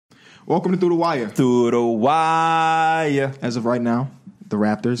Welcome to Through the Wire. Through the Wire. As of right now, the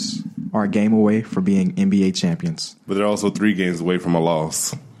Raptors are a game away from being NBA champions. But they're also 3 games away from a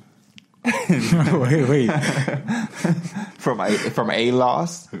loss. wait. From a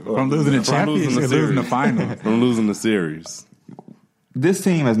loss? From losing the championship, losing the final. From losing the series. This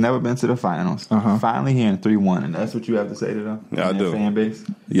team has never been to the finals. Finally here in 3-1, and that's what you have to say to them? Yeah, I do. Fan base?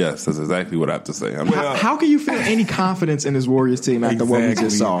 Yes, that's exactly what I have to say. How can you feel any confidence in this Warriors team after what we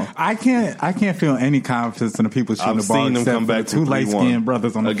just saw? I can't feel any confidence in the people shooting I've the ball seen them except come for back the 2 light-skinned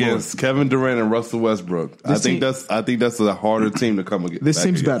brothers on the against floor. Kevin Durant and Russell Westbrook. I think that's a harder team to come against. This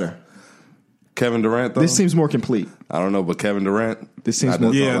seems better. Kevin Durant, though? This seems more complete. I don't know, but Kevin Durant? This seems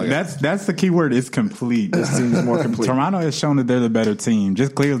more complete. That's the key word. It's complete. This seems more complete. Toronto has shown that they're the better team.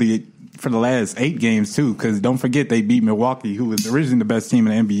 Just clearly for the last 8 games, too, because don't forget they beat Milwaukee, who was originally the best team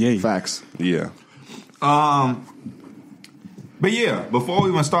in the NBA. Facts. Yeah. But yeah, before we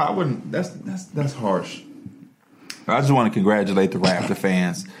even start, I wouldn't. That's harsh. I just want to congratulate the Raptor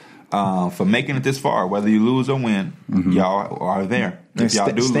fans for making it this far. Whether you lose or win, y'all are there. If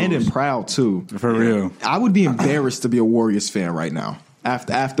y'all do standing lose, proud too. For real. I would be embarrassed to be a Warriors fan right now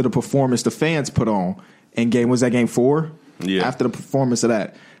after the performance the fans put on in was that game 4? Yeah. After the performance of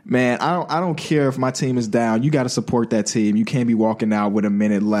that. Man, I don't care if my team is down. You got to support that team. You can't be walking out with a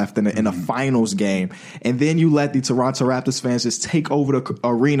minute left in a finals game. And then you let the Toronto Raptors fans just take over the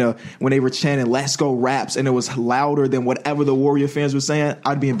arena when they were chanting "Let's go Raps" and it was louder than whatever the Warrior fans were saying.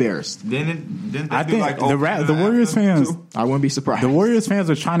 I'd be embarrassed. I think the Warriors fans, I wouldn't be surprised. The Warriors fans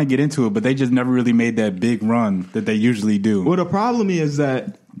are trying to get into it, but they just never really made that big run that they usually do. Well, the problem is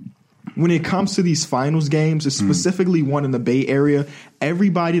that when it comes to these finals games, specifically one in the Bay Area,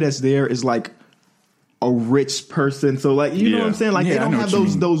 everybody that's there is like a rich person. So like, you know what I'm saying? Like they don't have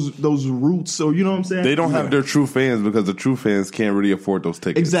those roots. So you know what I'm saying? They don't have their true fans because the true fans can't really afford those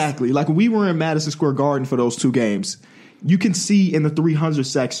tickets. Exactly. Like we were in Madison Square Garden for those 2 games. You can see in the 300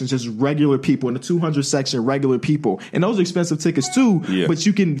 section just regular people, in the 200 section regular people, and those are expensive tickets too. Yeah. But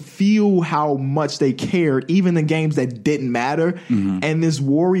you can feel how much they cared, even in games that didn't matter. And this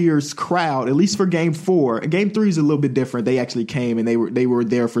Warriors crowd, at least for Game 4, Game 3 is a little bit different. They actually came and they were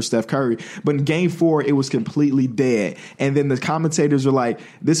there for Steph Curry. But in Game 4, it was completely dead. And then the commentators were like,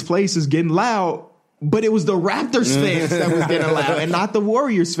 "This place is getting loud." But it was the Raptors fans that was getting loud and not the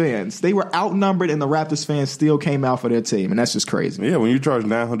Warriors fans. They were outnumbered and the Raptors fans still came out for their team. And that's just crazy. Yeah, when you charge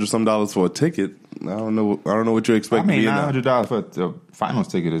 $900 some for a ticket, I don't know what you expect. I mean, $900 for the finals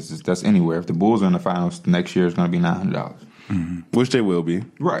ticket that's anywhere. If the Bulls are in the finals next year, it's going to be $900. Which they will be.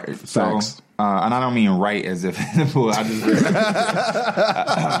 Right. Facts. So, and I don't mean right as if the Bulls. I just.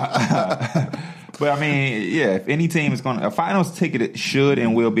 But I mean, yeah, if any team is a finals ticket should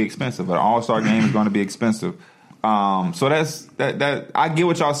and will be expensive. An All-Star game is going to be expensive. So that's that. I get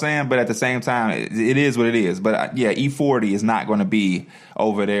what y'all saying, but at the same time, it is what it is. But yeah, E40 is not going to be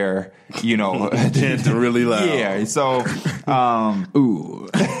over there, you know, dancing really loud. Yeah. So, ooh.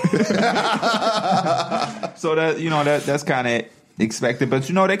 So that's kind of expected, but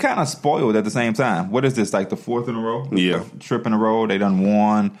they kind of spoiled at the same time. What is this, like the 4th in a row? Yeah, trip in a row. They done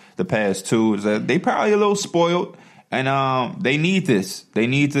won the past 2. They probably a little spoiled, and they need this. They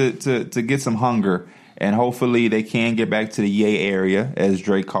need to get some hunger, and hopefully they can get back to the Yay area, as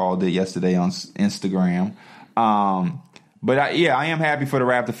Drake called it yesterday on Instagram. But I am happy for the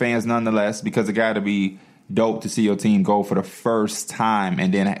Raptor fans nonetheless, because it got to be dope to see your team go for the first time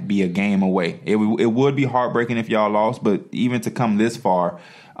and then be a game away. It would be heartbreaking if y'all lost, but even to come this far,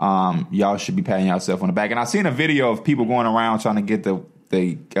 y'all should be patting yourself on the back. And I've seen a video of people going around trying to get the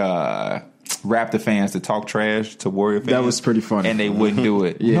Raptor fans to talk trash to Warrior fans. That was pretty funny. And they wouldn't do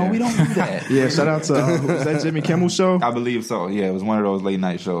it. Yeah. No, we don't do that. Yeah, shout out to, was that Jimmy Kimmel show? I believe so. Yeah, it was one of those late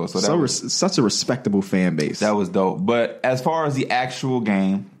night shows. So that was such a respectable fan base. That was dope. But as far as the actual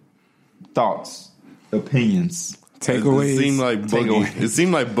game, thoughts, opinions, takeaways. It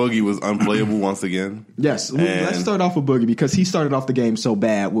seemed like Boogie was unplayable once again. Yes, let's start off with Boogie because he started off the game so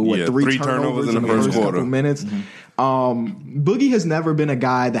bad with 3 turnovers in the first couple minutes. Boogie has never been a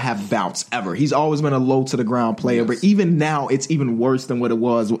guy that have bounce ever. He's always been a low to the ground player, but even now it's even worse than what it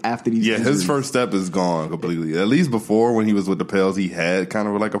was after these. Yeah, injuries. His first step is gone completely. At least before, when he was with the Pels, he had kind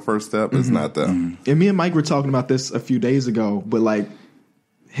of like a first step. It's not that. And me and Mike were talking about this a few days ago, but like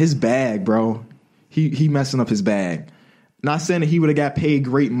his bag, bro. He messing up his bag. Not saying that he would have got paid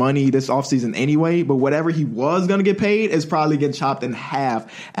great money this offseason anyway, but whatever he was going to get paid is probably getting chopped in half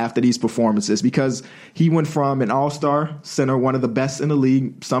after these performances because he went from an all-star center, one of the best in the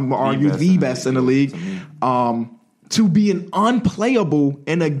league, some argue the best in the league, to being unplayable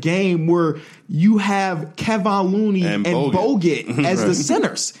in a game where you have Kevon Looney and Bogut as the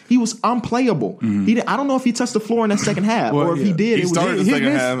centers. He was unplayable. I don't know if he touched the floor in that second half, or if he did. He started the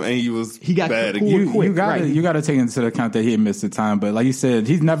second half and he got bad again. You got to take into account that he had missed the time, but like you said,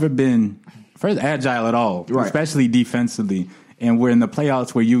 he's never been first agile at all, especially defensively. And we're in the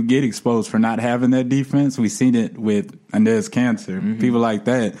playoffs where you get exposed for not having that defense. We've seen it with Inez Cancer, people like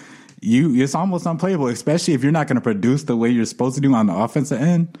that. It's almost unplayable, especially if you're not going to produce the way you're supposed to do on the offensive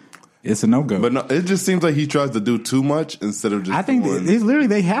end. It's a no-go. But no, it just seems like he tries to do too much instead of just I think it's literally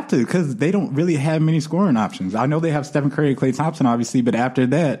they have to because they don't really have many scoring options. I know they have Stephen Curry and Klay Thompson, obviously, but after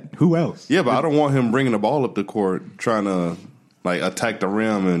that, who else? Yeah, but I don't want him bringing the ball up the court trying to attack the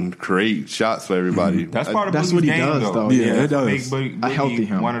rim and create shots for everybody. That's part of that's what he game, does, though. Yeah, it does. A healthy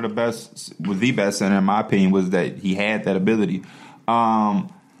him. One of the best, the best center in my opinion, was that he had that ability.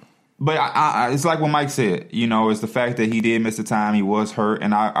 But it's like what Mike said. It's the fact that he did miss the time. He was hurt,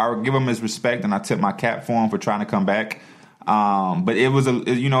 and I give him his respect, and I tip my cap for him for trying to come back. But it was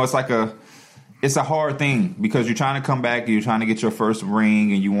it's a hard thing because you're trying to come back, you're trying to get your first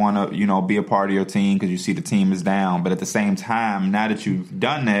ring, and you want to be a part of your team because you see the team is down. But at the same time, now that you've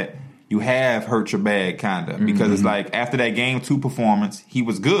done that, you have hurt your bag, kind of, because it's like after that Game 2 performance, he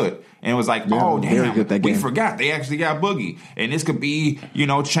was good. And it was like, oh, damn, we forgot. They actually got Boogie. And this could be,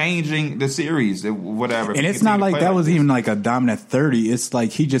 changing the series, whatever. And it's not like that was even like a dominant 30. It's like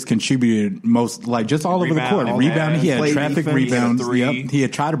he just contributed most, just all over the court. Rebounding, he had traffic rebounds. He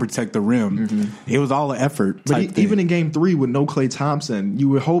had tried to protect the rim. It was all an effort. But even in Game 3 with no Klay Thompson, you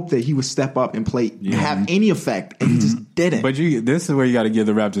would hope that he would step up and play, have any effect, and he just didn't. But this is where you got to give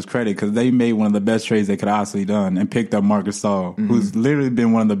the Raptors credit because they made one of the best trades they could possibly done and picked up Marc Gasol, who's literally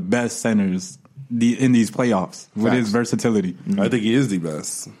been one of the best centers in these playoffs with his versatility. I think he is the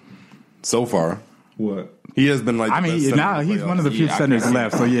best so far. What? He has been like. Now he's one of the few centers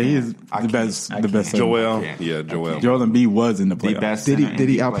left. So he is the best. The best. Joel Embiid was in the playoffs. Did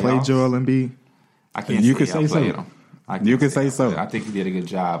he outplay Joel Embiid? I can't. You could say so. You could say so. I think he did a good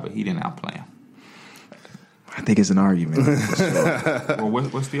job, but he didn't outplay him. I think it's an argument. Well,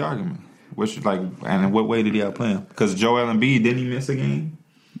 what's the argument? And in what way did he outplay him? Because Joel Embiid, didn't he miss a game?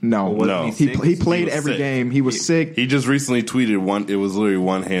 No. He played every game. He was sick. He just recently tweeted it was literally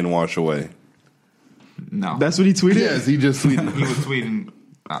one hand wash away. No. That's what he tweeted? Yes, he just tweeted. He was tweeting.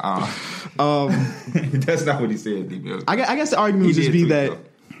 That's not what he said. I guess the argument would just be that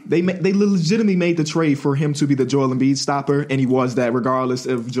they legitimately made the trade for him to be the Joel Embiid stopper, and he was that regardless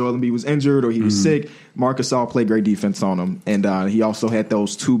if Joel Embiid was injured or he was sick. Marc Gasol played great defense on him, and he also had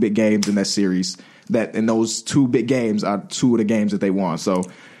those 2 big games in that series. And those 2 big games are 2 of the games that they won. So,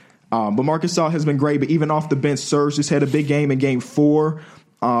 but Marc Gasol has been great. But even off the bench, Serge just had a big game in Game 4.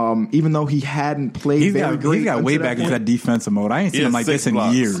 Even though he hadn't played great. He got way back into that defensive mode. I ain't seen him like this in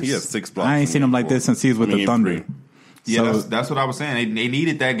years. He has 6 blocks. I ain't seen him like this since he was with the Thunder. Yeah, that's what I was saying. They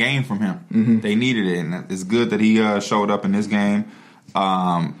needed that game from him. They needed it, and it's good that he showed up in this game.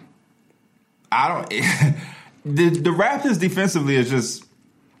 The Raptors defensively is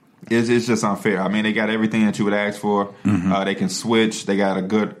just unfair. I mean, they got everything that you would ask for. They can switch. They got a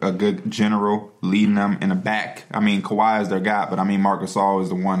good general leading them in the back. I mean, Kawhi is their guy, but I mean, Marc Gasol is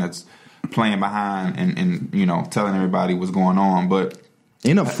the one that's playing behind and telling everybody what's going on. But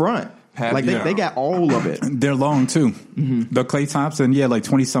in up front. They got all of it. They're long too. The Klay Thompson,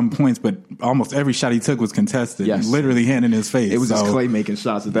 20-something points, but almost every shot he took was contested. Yes. Literally hand in his face. It was just Klay making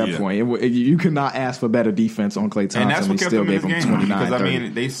shots at that point. You could not ask for better defense on Klay Thompson. And that's what kept them in this game. Because, I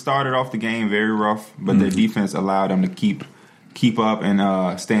mean, they started off the game very rough, but their defense allowed them to keep up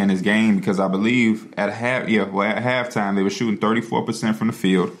and stay in this game because I believe at halftime they were shooting 34% from the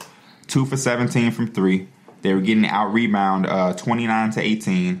field, 2 for 17 from 3. They were getting out-rebound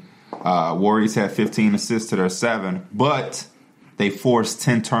 29-18. Warriors had 15 assists to their 7, but they forced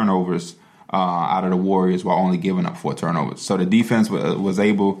 10 turnovers out of the Warriors while only giving up 4 turnovers. So the defense was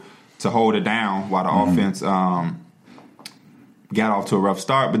able to hold it down while the offense got off to a rough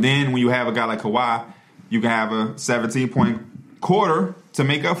start. But then when you have a guy like Kawhi, you can have a 17-point quarter to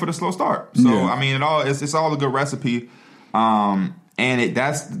make up for the slow start. So I mean, it's all a good recipe, and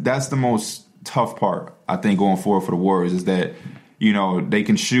that's the most tough part I think going forward for the Warriors is that. They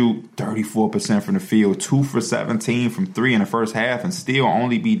can shoot 34% from the field, 2 for 17 from 3 in the first half, and still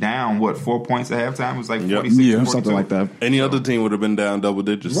only be down, 4 points at halftime? It was like 46 something like that. Any other team would have been down double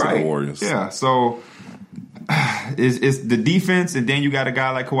digits to the Warriors. Yeah, so it's the defense, and then you got a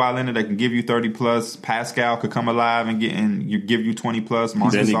guy like Kawhi Leonard that can give you 30 plus. Pascal could come alive and give you 20 plus.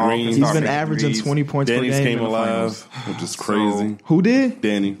 Danny Green, he's been averaging 20 points per game. Came in the alive, finals. which is crazy. Who did?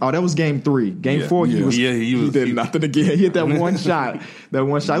 Danny. Oh, that was game 3. Game 4, he did nothing again. He hit that one shot. That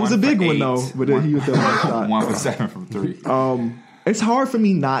one shot. It was a big one though, but he hit that one shot. 1 for 7 from 3. It's hard for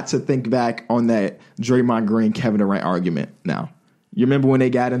me not to think back on that Draymond Green Kevin Durant argument now. You remember when they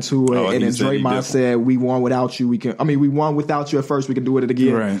got into it, and then Draymond said, "We won without you. We won without you at first. We can do it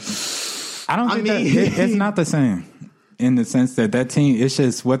again." Right. I don't think it's not the same in the sense that team. It's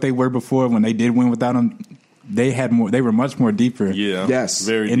just what they were before when they did win without him. They had more. They were much more deeper. Yeah. Yes.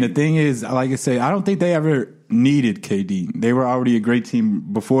 Very. And deep. the thing is, like I say, I don't think they ever needed KD. They were already a great team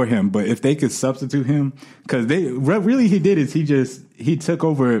before him. But if they could substitute him, because what he did is he took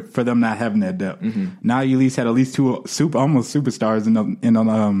over for them not having that depth. Mm-hmm. Now you at least 2 almost superstars in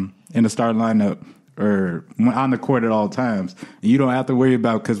the starting lineup or on the court at all times. And you don't have to worry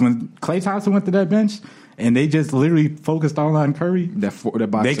about, because when Klay Thompson went to that bench and they just literally focused all on Curry,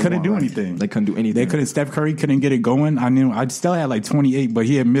 they couldn't do anything. They couldn't do anything. Steph Curry couldn't get it going. I still had like 28, but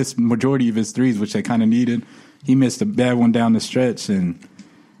he had missed majority of his threes, which they kind of needed. He missed a bad one down the stretch, and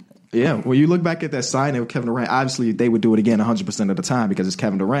yeah, when you look back at that signing with Kevin Durant, obviously they would do it again 100% of the time because it's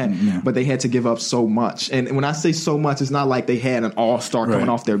Kevin Durant, but they had to give up so much. And when I say so much, it's not like they had an all-star coming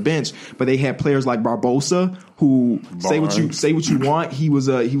off their bench, but they had players like Barbosa, who say what you want. He was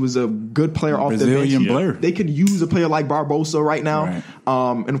a good player off the bench. Blair. They could use a player like Barbosa right now. Right.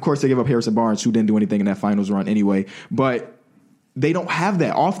 And of course they gave up Harrison Barnes, who didn't do anything in that finals run anyway. But they don't have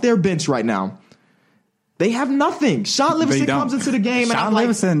that off their bench right now. They have nothing. Sean Livingston comes into the game,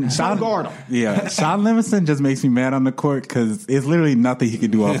 and Sean guard him. Yeah, Sean Livingston just makes me mad on the court because it's literally nothing he can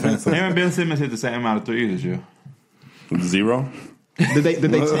do offensively. Him and Ben Simmons hit the same amount of threes this year. 0. Did they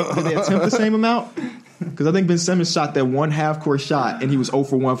attempt the same amount? Because I think Ben Simmons shot that one half-court shot, and he was 0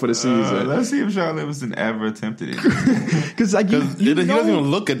 for 1 for the season. Let's see if Sean Livingston ever attempted it. Because he doesn't even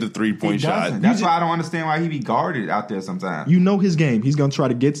look at the 3-point shot. That's why I don't understand why he be guarded out there sometimes. You know his game. He's going to try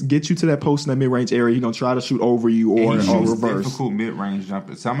to get you to that post in that mid-range area. He's going to try to shoot over you or reverse. Difficult mid-range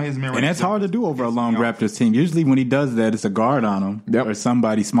jumpers. Some of his mid-range, and that's hard to do over a long Raptors team. Usually when he does that, it's a guard on him or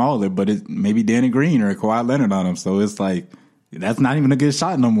somebody smaller, but it's maybe Danny Green or Kawhi Leonard on him. So it's like, that's not even a good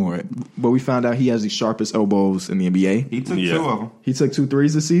shot no more. But we found out he has the sharpest elbows in the NBA. He took 2 of them. He took 2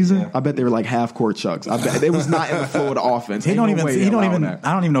 threes this season. Yeah. I bet they were like half-court chucks. I bet it was not in the flow of the offense. I don't even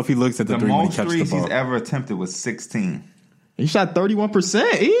know if he looks at the three when he catches the ball. The most threes he's ever attempted was 16. He shot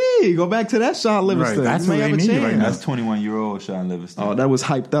 31%. Go back to that Sean Livingston. Right, that's what they need right now. That's 21-year-old Sean Livingston. Oh, that was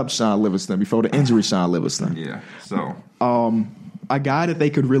hyped up Sean Livingston before the injury Sean Livingston. Yeah, so... a guy that they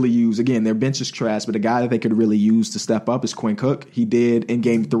could really use, again, their bench is trash, but a guy that they could really use to step up is Quinn Cook. He did in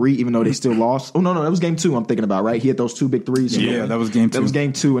game 3, even though they still lost. Oh, no, that was game 2 I'm thinking about, right? He had those 2 big threes. Yeah, that was game 2. That was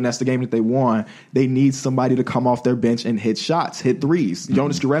game 2, and that's the game that they won. They need somebody to come off their bench and hit shots, hit threes. Mm-hmm.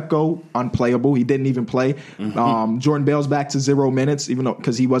 Jonas Jerebko, unplayable. He didn't even play. Mm-hmm. Jordan Bell's back to 0 minutes, even though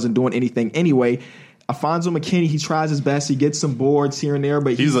because he wasn't doing anything anyway. Alfonso McKinney, he tries his best. He gets some boards here and there,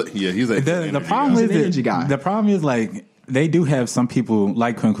 but the problem is like they do have some people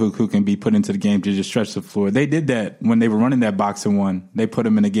like Quinn Cook who can be put into the game to just stretch the floor. They did that when they were running that box and 1. They put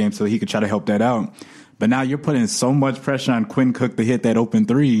him in the game so he could try to help that out. But now you're putting so much pressure on Quinn Cook to hit that open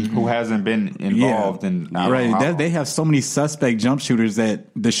 3. Who hasn't been involved in right. They have so many suspect jump shooters that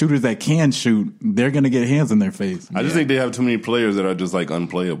the shooters that can shoot, they're going to get hands in their face. I just think they have too many players that are just like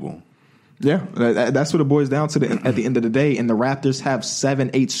unplayable. Yeah, that's what it boils down to at the end of the day. And the Raptors have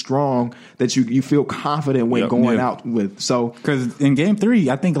 7-8 strong that you feel confident when going out with. So because in game 3,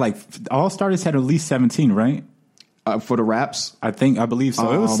 I think like all starters had at least 17, right? For the Raps, I believe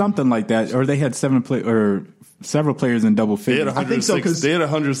so. It was something like that, or they had several players in double figures. I think so because they had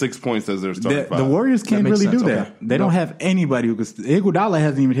 106 points as their starting five. The Warriors can't really do that. Okay. They don't have anybody who could. Iguodala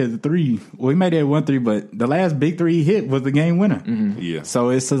hasn't even hit the 3. Well, he might have 1 3, but the last big 3 he hit was the game winner. Mm-hmm. Yeah. So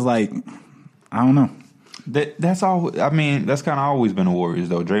it's just like, I don't know. That's all. I mean, that's kind of always been the Warriors,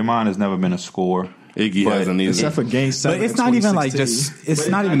 though. Draymond has never been a scorer. Iggy hasn't either. Except for game 7. But it's not even like just. It's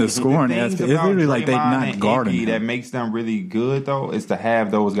not even the scoring aspect. It's literally like they're not guarding him. That makes them really good, though, is to have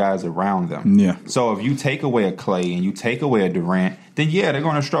those guys around them. Yeah. So if you take away a Clay and you take away a Durant, then they're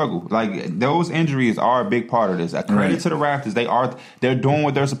going to struggle. Like those injuries are a big part of this. A credit to the Raptors, they're doing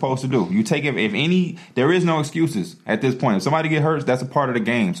what they're supposed to do. You take it if any, there is no excuses at this point. If somebody get hurt, that's a part of the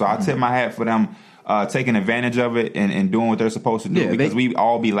game. So I tip my hat for them. Taking advantage of it and doing what they're supposed to do because we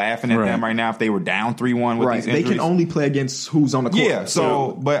all be laughing at them right now if they were down 3-1 with these injuries. They can only play against who's on the court. Yeah,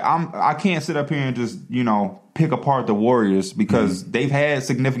 but I can't sit up here and just pick apart the Warriors because they've had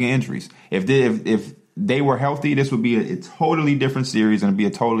significant injuries. If they were healthy, this would be a totally different series and it'd be a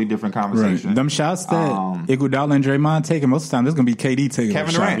totally different conversation. Right. Them shots that Iguodala and Draymond taking, most of the time, this is going to be KD taking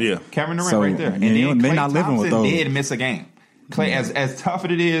Kevin Durant. Yeah. Kevin Durant So, right there. And they're then not Klay living with Thompson those. did miss a game. Klay, as tough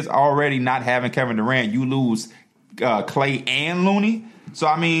as it is already not having Kevin Durant, you lose Klay and Looney. So,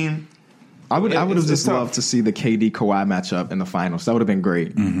 I mean... I would have just tough. loved to see the KD Kawhi matchup in the finals. That would have been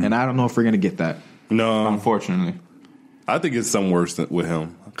great. And I don't know if we're going to get that. No, Unfortunately. I think it's some worse with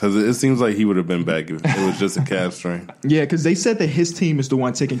him because it seems like he would have been back if it was just a calf strain. Yeah, because they said that his team is the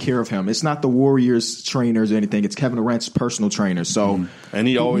one taking care of him. It's not the Warriors trainers or anything. It's Kevin Durant's personal trainer. So, And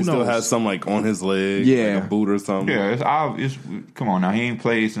he always who still knows? has some like on his leg, Yeah. like a boot or something. Yeah, it's come on now. He ain't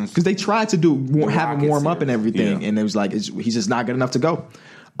played since... because they tried to have him warm up and everything, Yeah. and it was like he's just not good enough to go.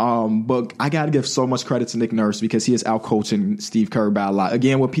 But I got to give so much credit to Nick Nurse because he is out coaching Steve Kerr by a lot.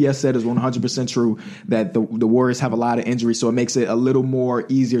 Again, what PS said is 100% true that the Warriors have a lot of injuries, so it makes it a little more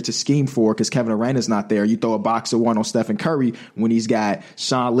easier to scheme for because Kevin Durant is not there. You throw a box of one on Stephen Curry when he's got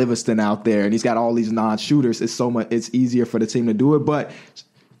Sean Livingston out there and he's got all these non-shooters. It's easier for the team to do it, but.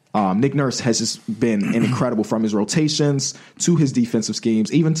 Nick Nurse has just been incredible from his rotations to his defensive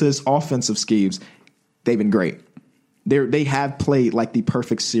schemes, even to his offensive schemes. They've been great. They have played like the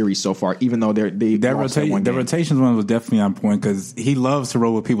perfect series so far, even though the rotations one was definitely on point because he loves to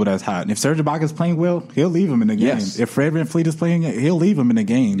roll with people that's hot. And if Serge Ibaka's playing well, he'll leave him in the game. Yes. If Fred VanVleet is playing, he'll leave him in the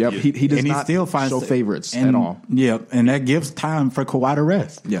game. Yep, he does and not still finds show favorites and, at all. Yep, and that gives time for Kawhi to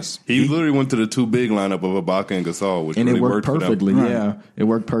rest. Yes, He literally went to the two big lineup of Ibaka and Gasol, which and really it worked for them. perfectly. Yeah, it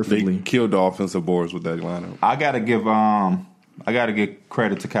worked perfectly. They killed the offensive boards with that lineup. I gotta give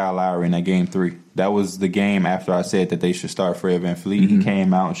credit to Kyle Lowry in that game 3. That was the game after I said that they should start Fred VanVleet. He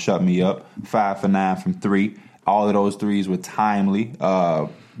came out and shut me up. 5 for 9 from 3. All of those threes were timely,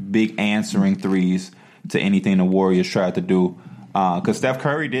 big answering threes to anything the Warriors tried to do. Because Steph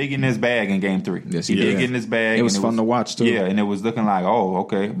Curry did get in his bag in game 3. Yes, he he did did. get in his bag. It was and fun to watch, too. Yeah, and it was looking like, oh,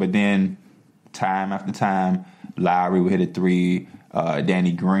 okay. But then time after time, Lowry would hit a 3.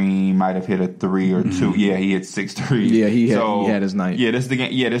 Danny Green might have hit a 3 or 2. Yeah, he hit 6 threes. Yeah, he had his night. Yeah, this is the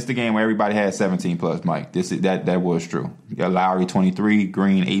game. Yeah, this is the game where everybody had 17 plus. Mike, that was true. You got Lowry 23,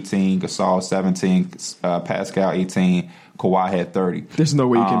 Green 18, Gasol 17, Pascal 18, Kawhi had 30. There's no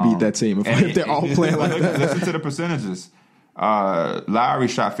way you can beat that team if they're all playing like that. Listen to the percentages. Lowry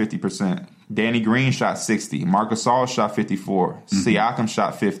shot 50%. Danny Green shot 60. Marc Gasol shot 54. Siakam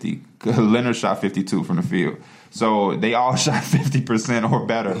shot 50. Leonard shot 52 from the field. So they all shot 50% or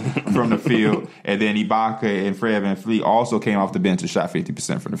better from the field. And then Ibaka and Fred VanVleet also came off the bench and shot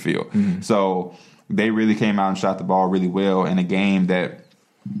 50% from the field. So they really came out and shot the ball really well in a game that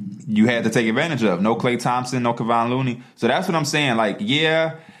you had to take advantage of. No Klay Thompson, no Kevon Looney. So that's what I'm saying. Like,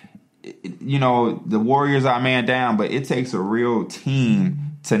 yeah, you know, the Warriors are man down, but it takes a real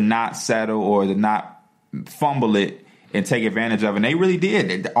team to not settle or to not fumble it and take advantage of it. And they really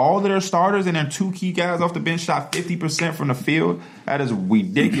did. All of their starters and their 2 key guys off the bench shot 50% from the field. That is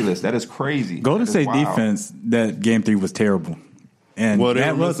ridiculous. That is crazy. Golden That is State wild. defense, that game 3 was terrible. And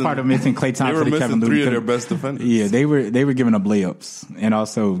that was part of missing Klay Thompson They were and missing Kevin Looney. 3 of their best defenders. Yeah, they were giving up layups. And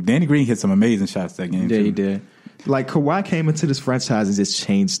also, Danny Green hit some amazing shots that game. Yeah, too. he did. Like, Kawhi came into this franchise and just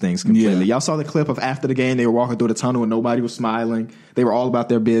changed things completely. Yeah. Y'all saw the clip of after the game, they were walking through the tunnel and nobody was smiling. They were all about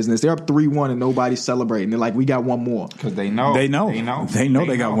their business. They're up 3-1 and nobody's celebrating. They're like, we got one more. Because they know They know they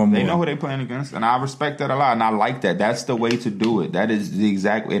got one more. They know who they're playing against, and I respect that a lot, and I like that. That's the way to do it. That is the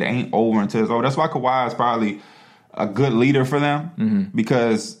exact. It ain't over until it's over. That's why Kawhi is probably a good leader for them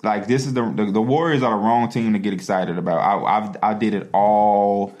because like this is the Warriors are the wrong team to get excited about. I did it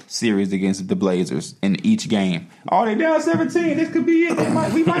all series against the Blazers in each game. Oh, they down 17. This could be it.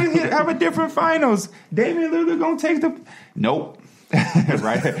 We might have a different finals. Damian Lillard gonna take the nope.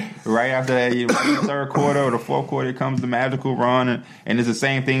 right after that, in the third quarter or the fourth quarter comes the magical run, and it's the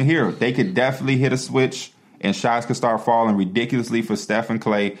same thing here. They could definitely hit a switch, and shots could start falling ridiculously for Steph and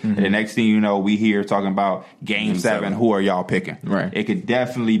Klay. And the next thing you know, we here talking about Game 7. Who are y'all picking? Right. It could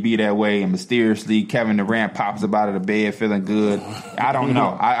definitely be that way, and mysteriously Kevin Durant pops up out of the bed feeling good. I don't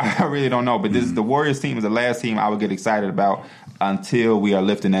know. I really don't know. But the Warriors team is the last team I would get excited about until we are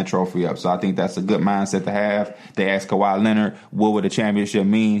lifting that trophy up. So I think that's a good mindset to have. They asked Kawhi Leonard, what would a championship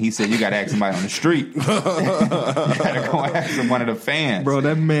mean? He said, you got to ask somebody on the street. You got to go ask one of the fans. Bro,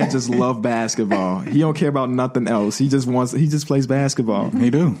 that man just loves basketball. He don't care about nothing else. He just plays basketball.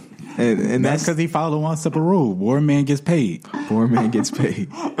 He do. And That's because he followed one simple rule. Bored man gets paid. poor man gets paid.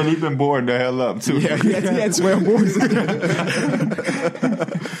 And he's been bored the hell up, too. Yeah, he had 12 boys.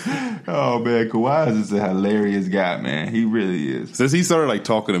 Oh, man, Kawhi is just a hilarious guy, man. He really is. Since he started like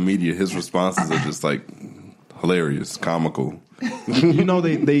talking to media, his responses are just like hilarious, comical. You know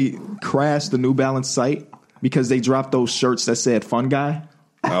they crashed the New Balance site because they dropped those shirts that said "Fun Guy."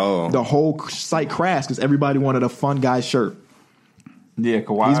 Oh, The whole site crashed because everybody wanted a Fun Guy shirt. Yeah,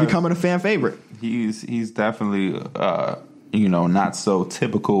 Kawhi. He's becoming a fan favorite. He's definitely not so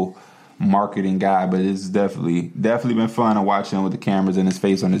typical marketing guy, but it's definitely been fun to watch him with the cameras in his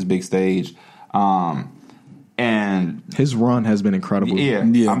face on this big stage. And His run has been incredible. Yeah,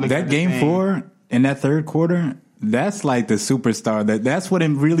 that game 4 in that third quarter, that's like the superstar. That's what it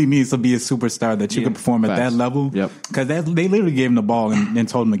really means to be a superstar, that you can perform at that level. Yep. Because they literally gave him the ball and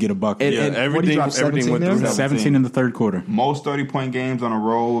told him to get a bucket. And what he dropped, everything went through 17 in the third quarter. most 30-point games on a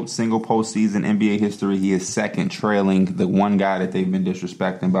road, single postseason NBA history. He is second, trailing the one guy that they've been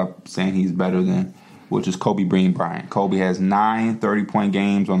disrespecting by saying he's better than, which is Kobe Bryant. Kobe has 9 30-point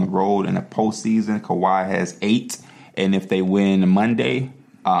games on the road in a postseason. Kawhi has 8. And if they win Monday,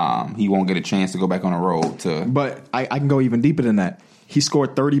 he won't get a chance to go back on the road to. But I can go even deeper than that. He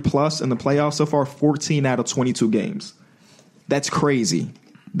scored 30-plus in the playoffs so far, 14 out of 22 games. That's crazy.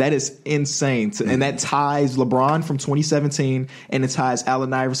 That is insane. And that ties LeBron from 2017, and it ties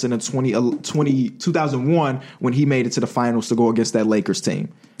Allen Iverson in 2001 when he made it to the finals to go against that Lakers team.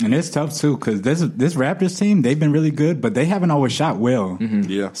 And it's tough, too, because this Raptors team, they've been really good, but they haven't always shot well. Mm-hmm.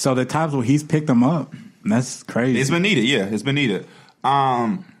 Yeah. So the times where he's picked them up, that's crazy. It's been needed, yeah. It's been needed.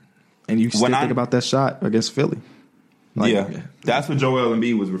 And you still think about that shot against Philly. That's what Joel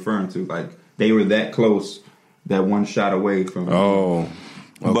Embiid was referring to. Like, they were that close, that one shot away from. Oh,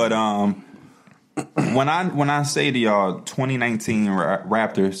 okay. But when I say to y'all 2019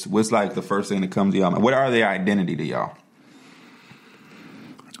 Raptors, what's like the first thing that comes to y'all? What are their identity to y'all?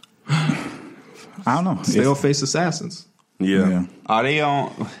 I don't know. Still face assassins. Yeah. Are they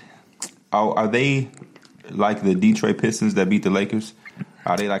on? Are they like the Detroit Pistons that beat the Lakers?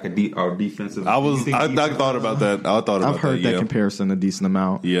 Are they like a defensive? I thought about that. I've heard that comparison a decent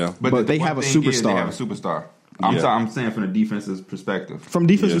amount. Yeah. But they have a superstar. They have a superstar. I'm saying from the defensive perspective. From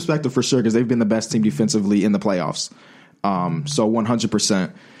defense perspective, for sure, because they've been the best team defensively in the playoffs. So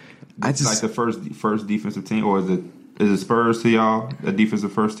 100%. It's like the first defensive team, or is it Spurs to y'all? The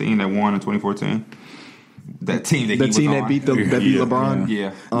defensive first team that won in 2014. That team that beat LeBron.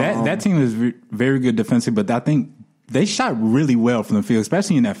 Yeah. That team is very good defensively, but I think they shot really well from the field,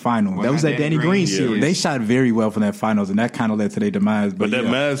 especially in that final. That was that Danny Green series. They shot very well from that finals, and that kind of led to their demise. But that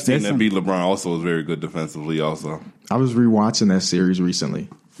Mavs team that beat LeBron also was very good defensively also. I was rewatching that series recently.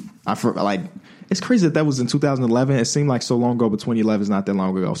 It's crazy that was in 2011. It seemed like so long ago, but 2011 is not that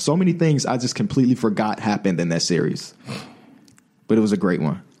long ago. So many things I just completely forgot happened in that series. But it was a great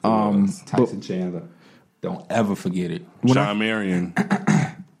one. Tyson Chandler. Don't ever forget it. Sean Marion.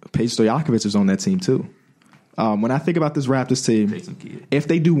 Paige Stojakovic is on that team too. When I think about this Raptors team, if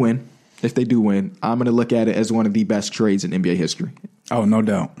they do win, I'm going to look at it as one of the best trades in NBA history. Oh, no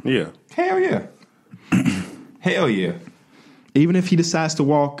doubt. Yeah. Hell yeah. Hell yeah. Even if he decides to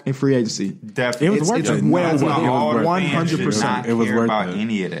walk in free agency, definitely. It was worth it. Well, 100%. It was care worth about it.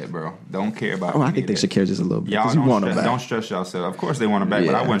 Any of that, bro. Don't care about. I think they should care just a little bit. Y'all don't stress yourself. Of course they want him back,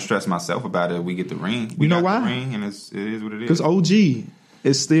 but I wouldn't stress myself about it if we get the ring. You know why? The ring, and it is what it is. Because OG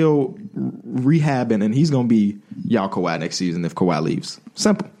is still rehabbing, and he's going to be y'all Kawhi next season if Kawhi leaves.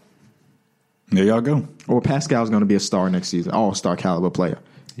 Simple. There y'all go. Or Pascal's going to be a star next season, all-star caliber player.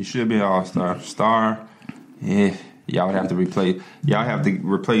 He should be an all-star. Yeah. Y'all would have to replace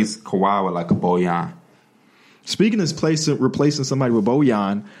Kawhi with like a Bojan. Speaking of replacing somebody with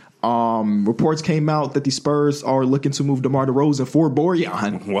Bojan, reports came out that the Spurs are looking to move DeMar DeRozan for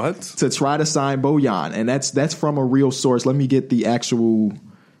Bojan. What? To try to sign Bojan, and that's from a real source. Let me get the actual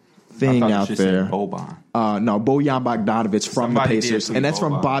thing out there. Boban. No, Bojan Bogdanovic from the Pacers, and that's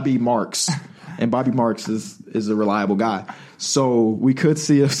from Bobby Marks. And Bobby Marks is a reliable guy. So we could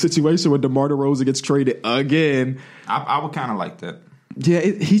see a situation where DeMar DeRozan gets traded again. I would kind of like that. Yeah,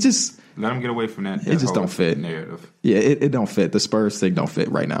 he just let him get away from that. It just don't fit. Narrative. Yeah, it don't fit. The Spurs thing don't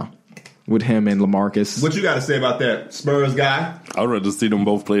fit right now with him and LaMarcus. What you got to say about that Spurs guy? I'd rather see them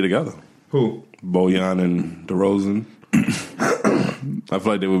both play together. Who? Bojan and DeRozan. I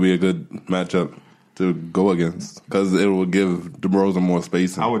feel like they would be a good matchup to go against because it will give DeRozan more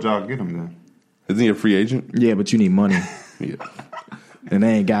space. How would y'all get him then? Isn't he a free agent? Yeah, but you need money. Yeah. And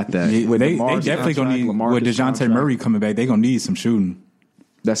they ain't got that. They definitely going to need, with DeJounte Murray coming back, they're going to need some shooting.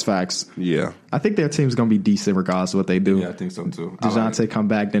 That's facts. Yeah. I think their team's going to be decent regardless of what they do. Yeah, I think so too. DeJounte come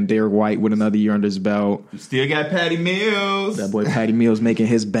back, then Derek White with another year under his belt. You still got Patty Mills. That boy Patty Mills making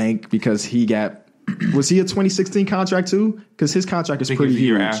his bank because he got... Was he a 2016 contract too? Because his contract is pretty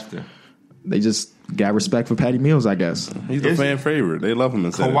huge. After. They just got respect for Patty Mills, I guess. He's a fan favorite. They love him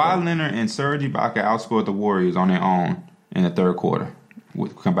in Kawhi Leonard and Serge Ibaka outscored the Warriors on their own in the third quarter,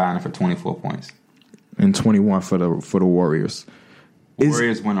 with combining for 24 points. And 21 for the Warriors.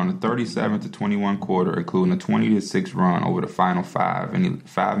 Warriors went on a 37-21 quarter, including a 20-6 run over the final 5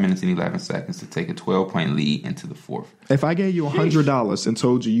 minutes and 11 seconds to take a 12-point lead into the fourth. If I gave you $100 and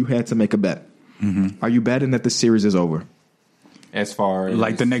told you had to make a bet, are you betting that the series is over? As far as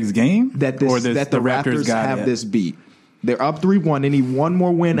like the next game, that the Raptors have this beat. They're up 3-1. They need one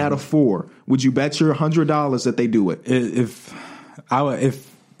more win out of 4. Would you bet your $100 that they do it? If I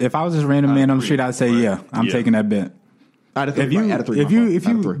was just a random man on the street, I'd say I'm taking that bet. Out of 3,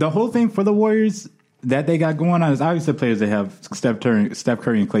 the whole thing for the Warriors that they got going on is obviously players that have Steph Curry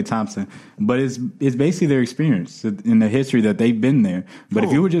and Klay Thompson, but it's basically their experience in the history that they've been there. But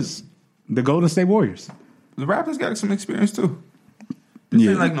if you were just the Golden State Warriors, the Raptors got some experience too. This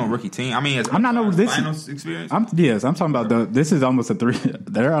ain't like no rookie team. I mean, I'm not no this finals experience. I'm talking about this is almost a 3.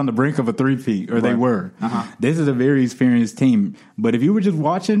 They're on the brink of a 3-peat, or they were. This is a very experienced team. But if you were just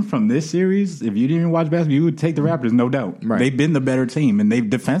watching from this series, if you didn't even watch basketball, you would take the Raptors, no doubt. Right. They've been the better team, and they've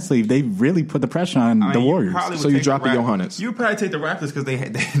defensively they've really put the pressure on the Warriors. So you drop your hundreds. You would probably take the Raptors because they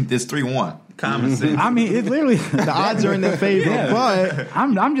had this 3-1. Common sense. I mean, it literally the odds are in their favor. But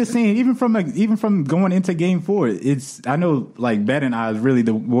I'm just saying, even from going into Game 4, I know like betting odds. Really,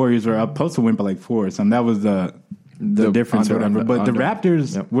 the Warriors were supposed to win by like 4 or something. That was the difference or whatever. But the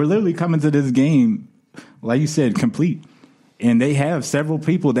Raptors were literally coming to this game, like you said, complete. And they have several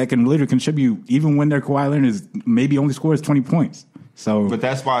people that can literally contribute, even when their Kawhi Leonard is maybe only scores 20 points. So, but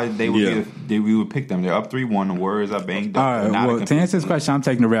that's why we would pick them. They're up 3-1. The Warriors are banged up. All right. Well, to answer this question, I'm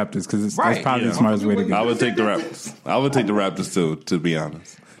taking the Raptors because that's probably the smartest way to go. I would take the Raptors. I would take the Raptors too, to be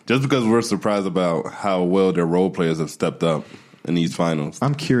honest. Just because we're surprised about how well their role players have stepped up in these finals.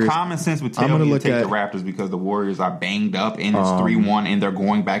 I'm curious. Common sense would tell me to take the Raptors because the Warriors are banged up and it's 3-1 and they're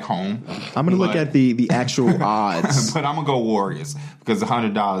going back home. I'm going to look at the actual odds. But I'm going to go Warriors because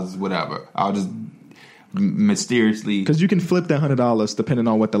 $100 is whatever. I'll just mysteriously, because you can flip that $100 depending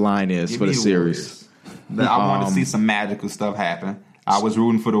on what the line is for the series. I want to see some magical stuff happen. I was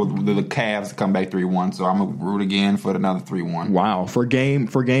rooting for the Cavs to come back 3-1, so I'm gonna root again for another 3-1. Wow! For game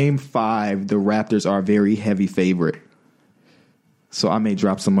 5, the Raptors are a very heavy favorite, so I may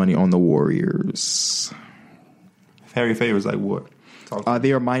drop some money on the Warriors. Heavy favorites like what?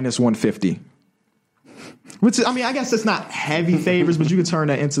 They are minus 150. Which, I mean, I guess it's not heavy favors, but you can turn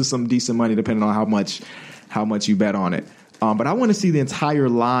that into some decent money depending on how much you bet on it. But I want to see the entire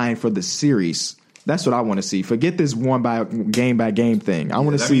line for the series. That's what I want to see. Forget this by game thing. I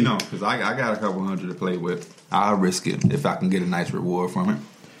want to see. Let me know, because I got a couple hundred to play with. I'll risk it if I can get a nice reward from it.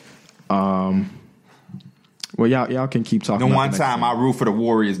 Well, y'all can keep talking. The one time I root for the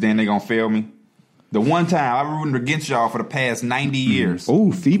Warriors, then they gonna fail me. The one time I've been rooting against y'all for the past 90 years. Oh,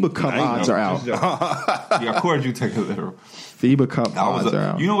 FIBA Cup odds are out. Yeah, of course you take a literal. FIBA Cup odds are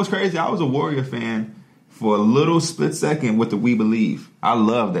out. You know what's crazy? I was a Warrior fan for a little split second with the We Believe. I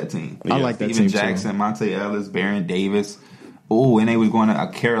love that team. I like that team Steven Jackson, Monte Ellis, Baron Davis. Oh, and they was going to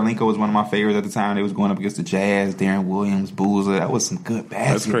Karolinko was one of my favorites at the time. They was going up against the Jazz, Darren Williams, Boozer. That was some good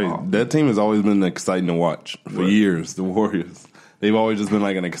basketball. That's crazy. That team has always been exciting to watch for years. The Warriors. They've always just been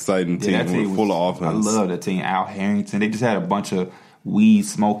like an exciting team full of offense. I love that team. Al Harrington. They just had a bunch of weed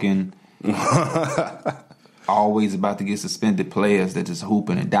smoking, always about to get suspended players that just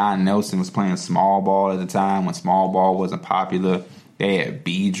hooping. And Don Nelson was playing small ball at the time when small ball wasn't popular. They had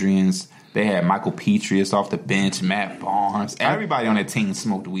Bedrians. They had Michael Petrius off the bench, Matt Barnes. Everybody on that team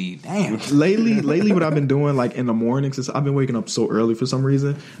smoked weed. Damn. Lately, what I've been doing, like in the morning, since I've been waking up so early for some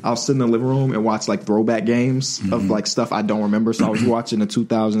reason, I'll sit in the living room and watch like throwback games of like stuff I don't remember. So I was watching the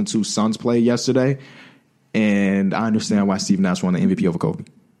 2002 Suns play yesterday, and I understand why Steve Nash won the MVP over Kobe.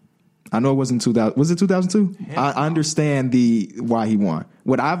 I know it wasn't 2000. Was it 2002? Yeah. I understand why he won.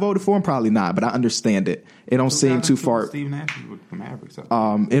 Would I voted for him? Probably not, but I understand it. It don't seem too far. Steve Nash with the Mavericks. It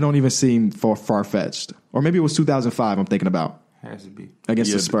don't even seem far fetched. Or maybe it was 2005. I'm thinking about. Has to be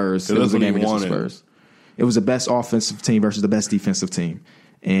against the Spurs. It was a game against the Spurs. It was the best offensive team versus the best defensive team,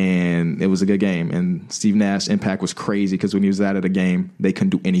 and it was a good game. And Steve Nash's impact was crazy because when he was out of the game, they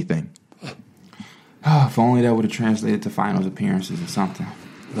couldn't do anything. If only that would have translated to finals appearances or something.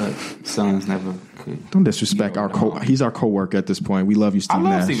 But Suns never could. Don't disrespect he's our co-worker at this point. We love you, Steve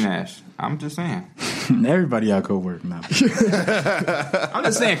Nash. I love Steve Nash. I'm just saying. Everybody our co-worker now. I'm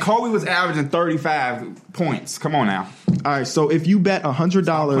just saying Kobe was averaging 35 points. Come on now. All right, so if you bet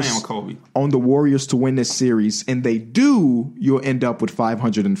 $100 on the Warriors to win this series, and they do, you'll end up with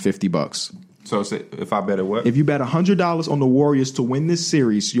 $550. So if I bet it what? If you bet $100 on the Warriors to win this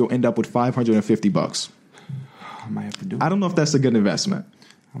series, you'll end up with $550. I might have to do it. I don't know if that's a good investment.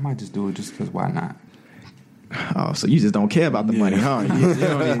 I might just do it just because why not? Oh, so you just don't care about the money, huh? You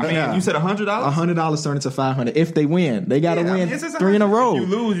don't even care. You said $100? $100 turned into $500 if they win. They got to win it's 3 in a row. If you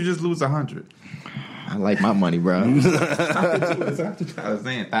lose, you just lose $100. I like my money, bro. I was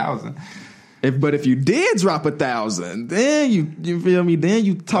saying 1,000. But if you did drop 1,000, then you feel me? Then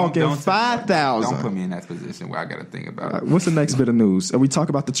you talking 5,000. Don't put me in that position where I got to think about it. What's the next bit of news? Are we talk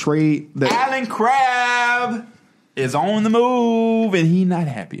about the trade? Allen Crabbe is on the move, and he's not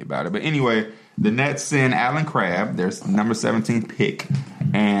happy about it. But anyway, the Nets send Allen Crabbe, their number 17 pick,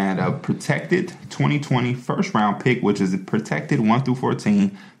 and a protected 2020 first-round pick, which is protected 1 through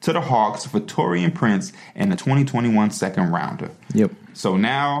 14, to the Hawks for Taurean Prince and the 2021 second-rounder. Yep. So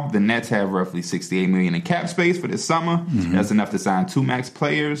now the Nets have roughly $68 million in cap space for this summer. Mm-hmm. That's enough to sign 2 max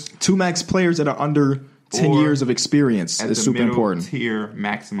players. 2 max players that are under 10 years of experience is super important. Tier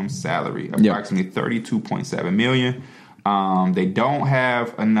maximum salary, approximately $32.7 million. They don't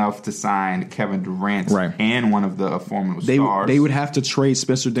have enough to sign Kevin Durant and one of the formidable stars. They would have to trade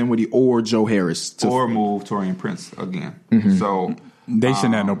Spencer Dinwiddie or Joe Harris. Or move Taurean Prince again. Mm-hmm. So they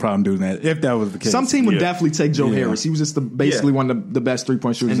shouldn't have no problem doing that if that was the case. Some team would definitely take Joe Harris. He was just basically one of the best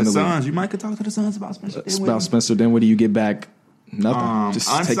 3-point shooters in the league. Suns, you might could talk to the Suns about Spencer Dinwiddie. About Spencer Dinwiddie, you get back nothing. Just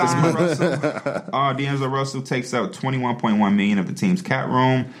take this money. D'Angelo Russell takes up $21.1 million of the team's cap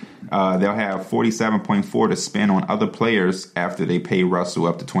room. They'll have $47.4 to spend on other players after they pay Russell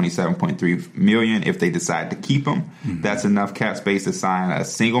up to $27.3 million if they decide to keep him. Mm-hmm. That's enough cap space to sign a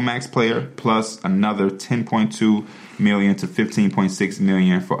single max player plus another $10.2 million to $15.6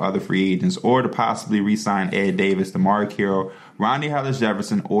 million for other free agents, or to possibly re-sign Ed Davis, DeMar Carroll, Rondae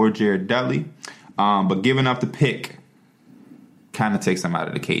Hollis-Jefferson, or Jared Dudley. But giving up the pick kind of takes them out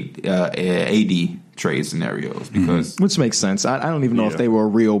of the AD trade scenarios because which makes sense. I don't even know if they were a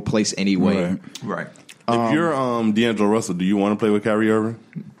real place anyway. Right. If you're D'Angelo Russell, do you want to play with Kyrie Irving?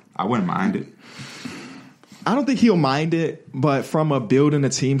 I wouldn't mind it. I don't think he'll mind it, but from a building a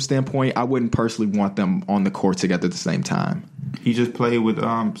team standpoint, I wouldn't personally want them on the court together at the same time. He just played with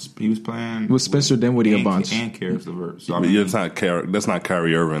he was playing with Spencer Dinwiddie a bunch and Karis LeVert. So that's not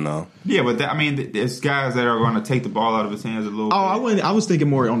Kyrie Irving though. Yeah, but there's guys that are going to take the ball out of his hands a little. bit. I was thinking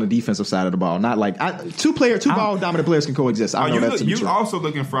more on the defensive side of the ball, not like two ball dominant players can coexist. I know that's true. You also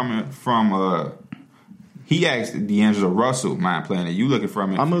looking from he asked D'Angelo Russell mind playing it. You looking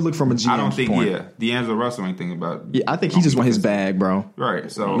from it? I'm gonna look from a GM point. I don't think D'Angelo Russell ain't thinking about. Yeah, I think he just want his bag, bro.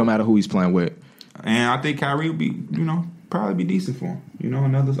 Right. So no matter who he's playing with, and I think Kyrie will be probably be decent for him.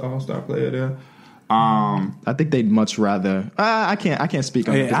 Another all-star player there. I think they'd much rather. I can't speak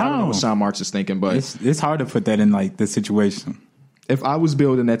on it. I don't know what Sean Marks is thinking, but it's hard to put that in like this situation. If I was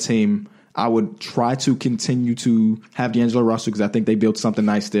building that team, I would try to continue to have D'Angelo Russell because I think they built something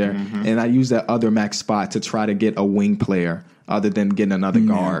nice there, and I use that other max spot to try to get a wing player other than getting another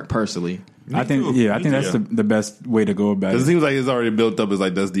guard. Personally, I think that's the best way to go about it. It seems like it's already built up as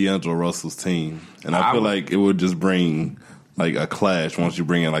like that's D'Angelo Russell's team, and I feel like it would just bring like a clash once you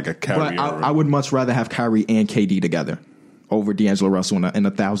bring in like a Kyrie. But I would much rather have Kyrie and KD together over D'Angelo Russell in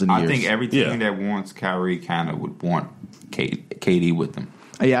 1,000 years. I think every team that wants Kyrie kind of would want KD with them.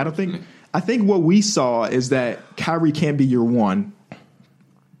 Yeah, I think what we saw is that Kyrie can't be your one.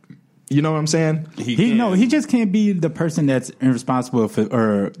 You know what I'm saying? He just can't be the person that's responsible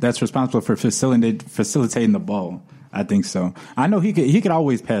for facilitating the ball. I think so. I know he could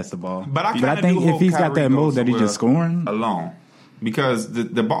always pass the ball, but I think if he's got that mode that he's just scoring alone, because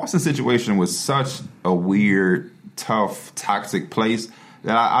the Boston situation was such a weird, tough, toxic place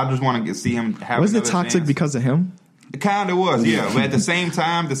that I just want to see him have. Was it toxic chance. Because of him? It kind of was, yeah. But at the same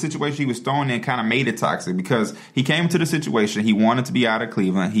time, the situation he was thrown in kind of made it toxic because he came into the situation. He wanted to be out of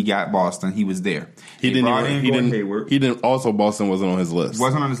Cleveland. He got Boston. He was there. He didn't. Also, Boston wasn't on his list.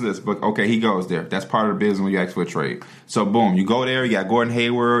 Wasn't on his list, but okay, he goes there. That's part of the business when you ask for a trade. So boom, you go there. You got Gordon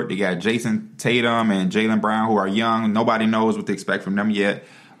Hayward. You got Jason Tatum and Jaylen Brown, who are young. Nobody knows what to expect from them yet.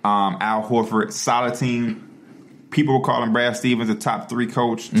 Al Horford, solid team. People were calling Brad Stevens a top 3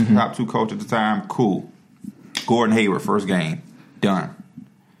 coach, top 2 coach at the time. Cool. Gordon Hayward, first game. Done.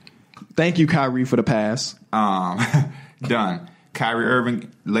 Thank you, Kyrie, for the pass. Done. Kyrie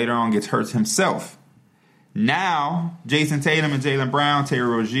Irving later on gets hurt himself. Now, Jason Tatum and Jaylen Brown, Terry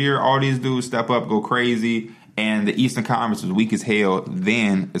Rozier, all these dudes step up, go crazy, and the Eastern Conference was weak as hell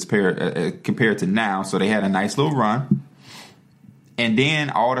then as compared to now, so they had a nice little run. And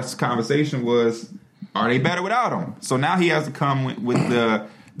then all this conversation was, are they better without him? So now he has to come with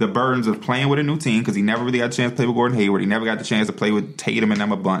the burdens of playing with a new team because he never really got a chance to play with Gordon Hayward. He never got the chance to play with Tatum and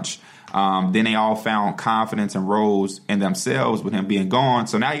them a bunch. Then they all found confidence and roles in themselves with him being gone.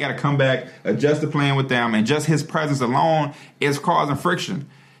 So now you got to come back, adjust to playing with them, and just his presence alone is causing friction.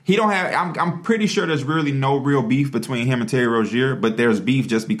 He don't have. I'm pretty sure there's really no real beef between him and Terry Rozier, but there's beef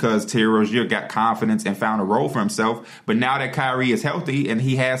just because Terry Rozier got confidence and found a role for himself. But now that Kyrie is healthy and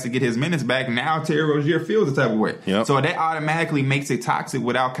he has to get his minutes back, now Terry Rozier feels the type of way. Yep. So that automatically makes it toxic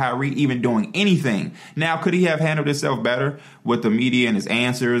without Kyrie even doing anything. Now, could he have handled himself better with the media and his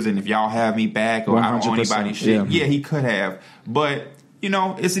answers? And if y'all have me back, or I don't owe anybody shit. Yeah, he could have, but.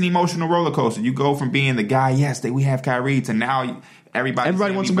 It's an emotional roller coaster. You go from being the guy, yes, we have Kyrie, to now everybody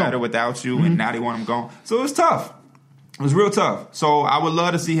wants him better without you, and now they want him gone. So it was tough. It was real tough. So I would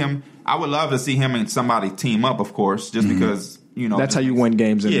love to see him. I would love to see him and somebody team up, of course, just because that's how you win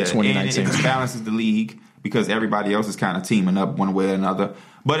games in 2019. And it just balances the league because everybody else is kind of teaming up one way or another.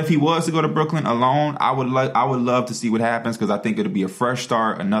 But if he was to go to Brooklyn alone, I would love to see what happens because I think it'll be a fresh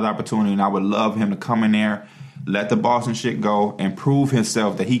start, another opportunity, and I would love him to come in there. Let the Boston shit go and prove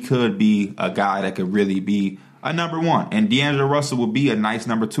himself that he could be a guy that could really be a number one. And D'Angelo Russell would be a nice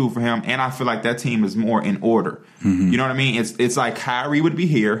number two for him. And I feel like that team is more in order. You know what I mean? It's like Kyrie would be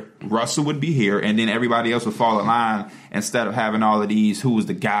here, Russell would be here, and then everybody else would fall in line instead of having all of these, who was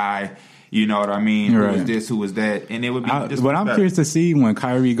the guy, you know what I mean? Right. Who was this, who was that? And it would be just But I'm better. curious to see when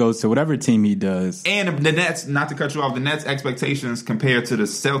Kyrie goes to whatever team he does. And the Nets, not to cut you off, the Nets' expectations compared to the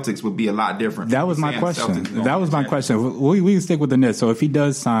Celtics would be a lot different. That was my question. That was my question. We can stick with the Nets. So if he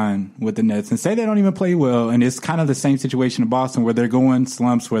does sign with the Nets and say they don't even play well, and it's kind of the same situation in Boston where they're going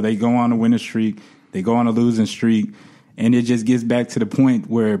slumps, where they go on a winning streak, they go on a losing streak, and it just gets back to the point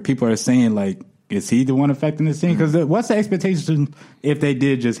where people are saying, like, is he the one affecting this team? Because what's the expectation if they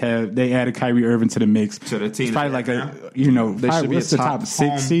did they added Kyrie Irving to the mix? To the team. It's probably like they should be what's the top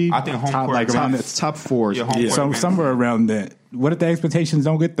 6 seed? I think home top, court, like around top 4. So somewhere around that. What if the expectations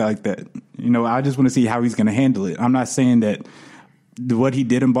don't get like that? I just want to see how he's going to handle it. I'm not saying that what he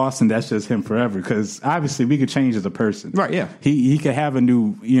did in Boston, that's just him forever. Because obviously we could change as a person. Right, yeah. He could have a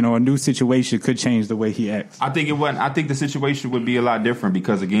new situation could change the way he acts. I think it wouldn't. I think the situation would be a lot different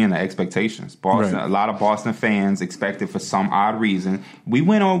because, again, the expectations. Boston, Right. A lot of Boston fans expected for some odd reason. We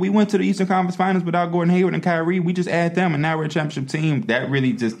went to the Eastern Conference Finals without Gordon Hayward and Kyrie. We just add them, and now we're a championship team.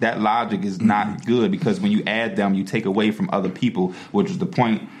 That logic is not good because when you add them, you take away from other people, which is the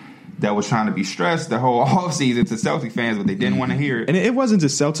point that was trying to be stressed the whole offseason to Celtic fans, but they didn't want to hear it. And it wasn't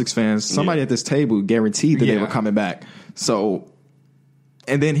just Celtics fans. Somebody at this table guaranteed that they were coming back. So,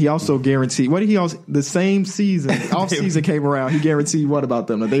 and then he also guaranteed, the same season, off season came around, he guaranteed what about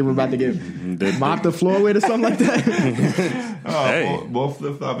them? That they were about to get mopped the floor with or something like that? Both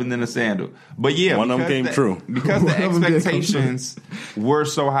flip-flop and then a sandal. But yeah, one of them came true. Because the expectations were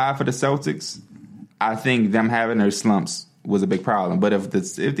so high for the Celtics, I think them having their slumps was a big problem. But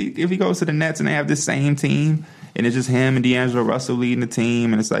if he goes to the Nets and they have this same team and it's just him and D'Angelo Russell leading the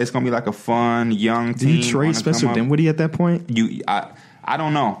team and it's going to be like a fun young team. Do you trade Spencer Dinwiddie at that point? I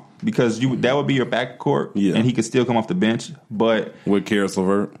don't know because that would be your backcourt and he could still come off the bench. But with Karis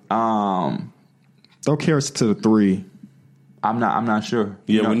LeVert, throw Karis to the 3. I'm not sure.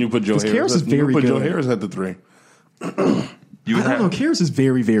 Yeah, when you put Joe Harris, Joe Harris at the 3. I don't know. Karis is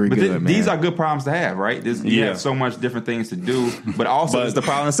very, very good, man. These are good problems to have, right? You have so much different things to do, but also it's the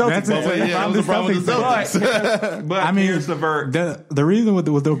problem of Celtics. That was the problem with the Celtics. But I mean, here's the reason with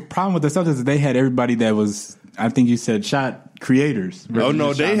the problem with the Celtics is they had everybody that was, I think you said, shot creators. Oh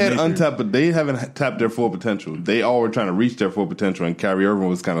no, they had untapped, but they haven't tapped their full potential. They all were trying to reach their full potential, and Kyrie Irving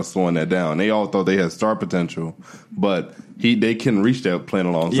was kind of slowing that down. They all thought they had star potential, but they couldn't reach that playing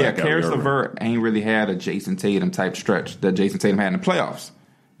alongside. Yeah, Karis LeVert ain't really had a Jason Tatum type stretch that Jason Tatum had in the playoffs.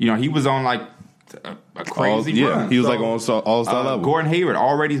 He was on like a crazy run. He was like on all-star level. Gordon Hayward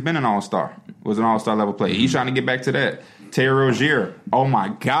already's been an all-star. Was an all-star level player. He's trying to get back to that. Terry Rozier, oh my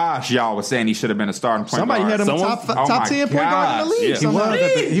gosh, y'all was saying he should have been a starting point Somebody guard. had him top 10 point guard in the league.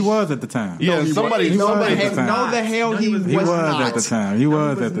 Yeah. He was at the time. Yeah, somebody no the hell he was not. At the time. He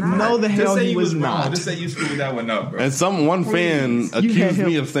was at the time. No the hell he was not. Just say you screwed that one up, bro. And one fan accused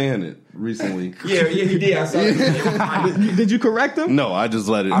me of saying it recently. Yeah, he did. I saw it. Did you correct him? No, I just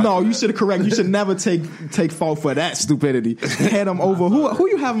let it. No, you should have corrected. You should never take fault for that stupidity. You had him over who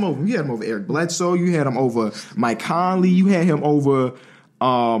you have him over? You had him over Eric Bledsoe. You had him over Mike Conley. You had him over a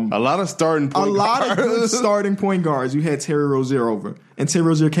lot of good starting point guards. You had Terry Rozier over, and Terry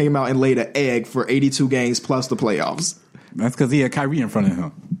Rozier came out and laid an egg for 82 games plus the playoffs. That's because he had Kyrie in front of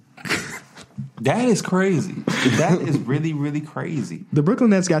him. That is crazy. That is really, really crazy. The Brooklyn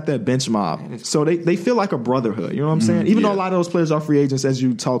Nets got that bench mob, so they feel like a brotherhood. You know what I'm saying? Even though a lot of those players are free agents, as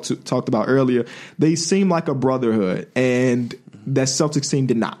you talked about earlier, they seem like a brotherhood, and that Celtics team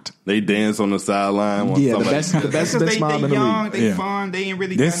did not. They dance on the sideline. Yeah, the best bench mob in the young, league. They fun. They ain't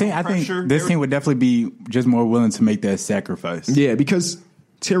really this got team, no I pressure. think this team would definitely be just more willing to make that sacrifice. Yeah, because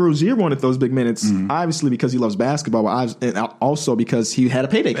Terry Rozier wanted those big minutes, obviously because he loves basketball, and also because he had a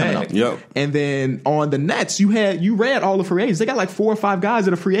payday coming up. Yep. And then on the Nets, you read all the free agents. They got like 4 or 5 guys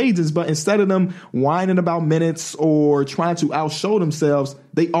that are free agents, but instead of them whining about minutes or trying to outshow themselves,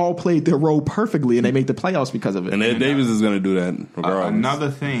 they all played their role perfectly, and they made the playoffs because of it. And Ed Davis is going to do that regardless.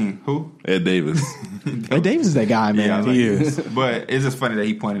 Another thing, who? Ed Davis. Ed Davis is that guy, man. Yeah, He is. But it's just funny that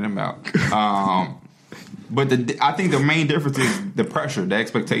he pointed him out. But I think the main difference is the pressure, the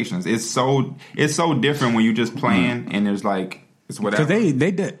expectations. It's so different when you just playing and there's like it's whatever.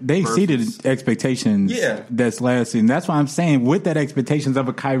 Because they exceeded expectations. Yeah. That's last season. That's why I'm saying with that expectations of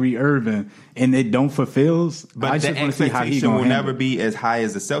a Kyrie Irving and it don't fulfills. But I the just want to see how he expectation will gonna never handle it. be as high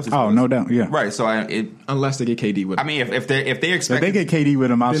as the Celtics. Oh, was. no doubt. Yeah. Right. So Unless they get KD with him. I mean, if they If expect they get KD with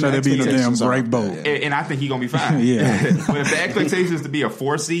him, I'm Then sure the they'll be in a damn expectations are great up boat. there, and I think he's gonna be fine. Yeah. But if the expectation is to be a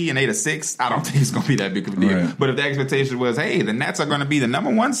 4 seed and they the 6, I don't think it's gonna be that big of a deal. Right. But if the expectation was, hey, the Nets are gonna be the number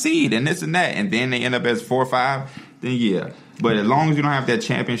 1 seed and this and that, and then they end up as 4 or 5, then yeah. But as long as you don't have that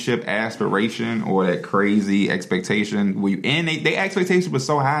championship aspiration or that crazy expectation, they expectation was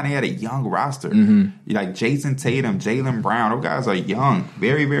so high and they had a young roster. Like Jason Tatum, Jaylen Brown, those guys are young,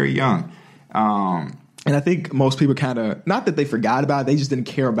 very, very young. And I think most people kind of, not that they forgot about it, they just didn't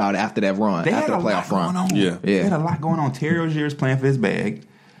care about it after that run, They after had the a lot playoff going run. on. Yeah. They had a lot going on. Terry Rozier's playing for his bag.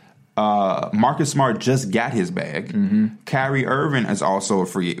 Marcus Smart just got his bag. Kyrie Irving is also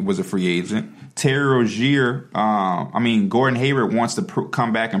was a free agent. Terry Rozier, Gordon Hayward wants to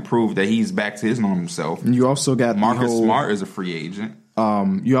come back and prove that he's back to his normal self. And you also got Marcus Smart is a free agent.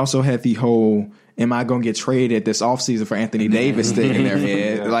 You also had the whole, am I going to get traded this offseason for Anthony Davis thing in their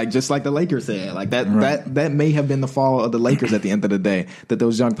head? Like, just like the Lakers had. Like, that may have been the fall of the Lakers at the end of the day. That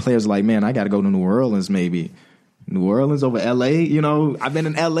those young players are like, man, I got to go to New Orleans maybe. New Orleans over L.A., I've been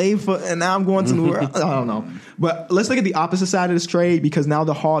in L.A. and now I'm going to New Orleans. I don't know. But let's look at the opposite side of this trade because now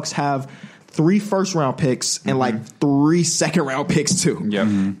the Hawks have 3 first-round picks and like 3 second-round picks too. Yep.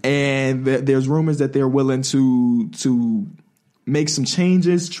 And there's rumors that they're willing to make some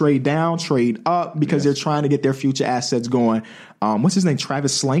changes, trade down, trade up because they're trying to get their future assets going. What's his name?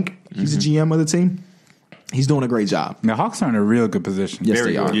 Travis Slank. He's the GM of the team. He's doing a great job. The Hawks are in a real good position. Yes,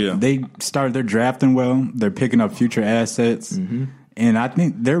 they are. Yeah. They're drafting well. They're picking up future assets. And I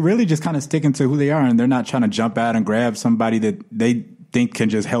think they're really just kind of sticking to who they are, and they're not trying to jump out and grab somebody that they think can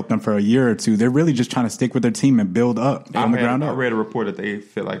just help them for a year or two. They're really just trying to stick with their team and build up from the ground up. I read a report that they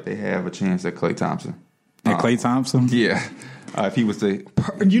feel like they have a chance at Klay Thompson. And Klay Thompson? Yeah. If he was to...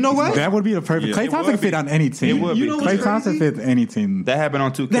 You know what? That would be the perfect. Klay Thompson fit on any team. It would be. Klay Thompson fit any team. That happened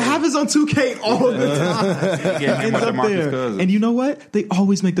on 2K. That happens on 2K all the time. Yeah, him It's with up DeMarcus there. Cousins. And you know what? They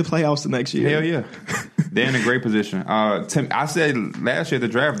always make the playoffs the next year. Hell yeah. They're in a great position. I said last year at the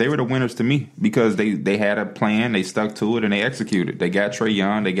draft, they were the winners to me because they had a plan, they stuck to it, and they executed. They got Trae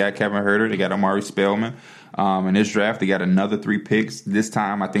Young, they got Kevin Huerter, they got Amari Spellman. In this draft, they got another 3 picks. This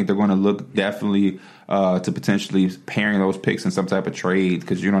time, I think they're going to look definitely to potentially pairing those picks in some type of trade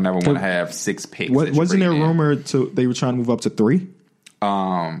because you don't ever want to have 6 picks. Wasn't there a rumor they were trying to move up to 3?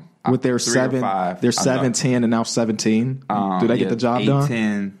 With their 7, 10, and now 17. Do they get the job 8, done?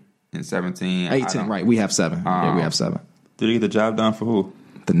 10, and 17. 8, 10, right. We have 7. Yeah, we have 7. Did they get the job done for who?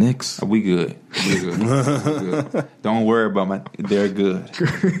 The Knicks. We good. We good. Don't worry about they're good.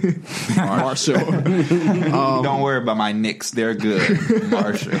 Marshall. Don't worry about my Knicks. They're good.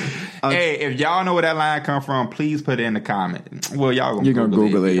 Marshall. Hey, if y'all know where that line come from, please put it in the comment. Well, You're going to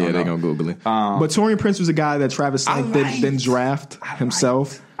Google it. Yeah, they're going to Google it. But Taurean Prince was a guy that Travis Slank didn't draft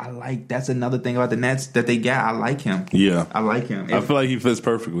himself. That's another thing about the Nets that they got. I like him. Yeah. I like him. I feel like he fits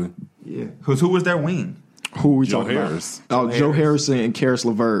perfectly. Yeah. Because who was their wing? Who are we Joe talking Harris. about? Joe Harrison and Karis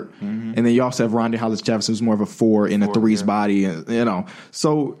LeVert. And then you also have Rondae Hollis-Jefferson, who's more of a 4 in a 3's body.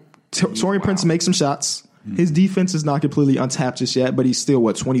 So Taurean Prince makes some shots. His defense is not completely untapped just yet, but he's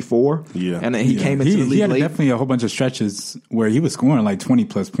still, 24? Yeah. And then he came into the league He had late. definitely a whole bunch of stretches where he was scoring like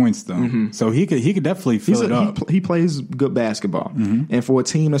 20-plus points, though. So he could definitely fill it up. He plays good basketball. And for a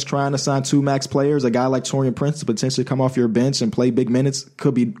team that's trying to sign 2 max players, a guy like Taurean Prince to potentially come off your bench and play big minutes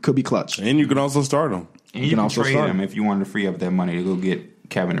could be clutch. And you can also start him. And you can also trade start him if you wanted to free up that money to go get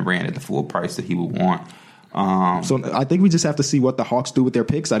Kevin Durant at the full price that he would want. So I think we just have to see what the Hawks do with their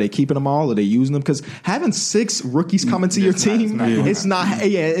picks. Are they keeping them all? Are they using them? Because having 6 rookies coming to your team,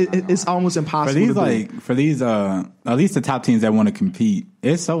 it's almost impossible. For these at least the top teams that want to compete,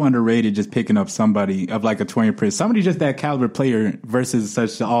 it's so underrated just picking up somebody of like a Taurean Prince, somebody just that caliber player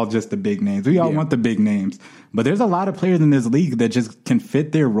versus all just the big names. We all want the big names, but there's a lot of players in this league that just can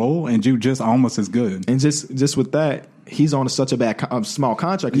fit their role and do just almost as good. And just with that, he's on such a small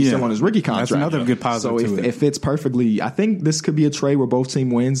contract. He's still on his rookie contract. That's another good positive. So it fits perfectly. I think this could be a trade where both team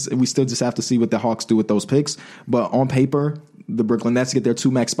wins. We still just have to see what the Hawks do with those picks. But on paper, the Brooklyn Nets get their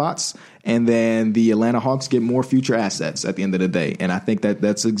 2 max spots, and then the Atlanta Hawks get more future assets at the end of the day. And I think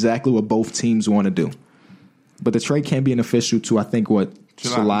that's exactly what both teams want to do. But the trade can be an official to, I think, July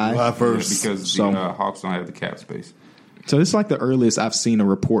 1st. Because the Hawks don't have the cap space. So this is like the earliest I've seen a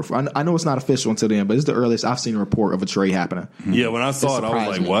report. I know it's not official until then, but it's the earliest I've seen a report of a trade happening. Yeah, when I saw it, I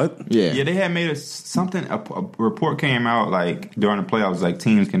was like, what? Yeah, they had made a report came out like during the playoffs, like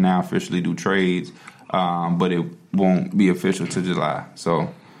teams can now officially do trades, but it won't be official till July.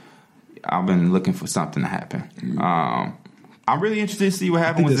 So I've been looking for something to happen. I'm really interested to see what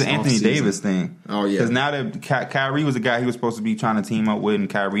happened with the Anthony Davis thing. Oh, yeah. Because now that Kyrie was the guy he was supposed to be trying to team up with, and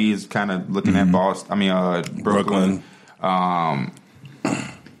Kyrie is kind of looking at Brooklyn.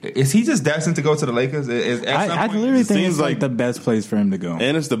 Is he just destined to go to the Lakers? I literally think it's like the best place for him to go.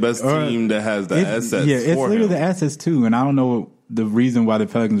 And it's the best team that has the assets. Yeah, it's literally the assets too. And I don't know the reason why the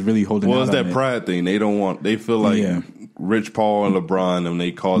Pelicans really holding out. Well, it's that pride thing. They feel like Rich Paul and LeBron, and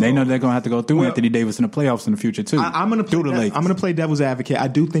they know they're going to have to go through Anthony Davis in the playoffs in the future too. I'm going to play devil's advocate. I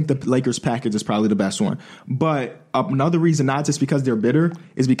do think the Lakers package is probably the best one, but another reason, not just because they're bitter,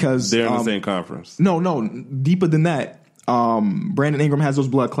 is because they're in the same conference. No, deeper than that. Brandon Ingram has those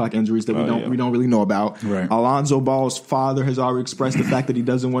blood clock injuries that we don't really know about. Right. Alonzo Ball's father has already expressed the fact that he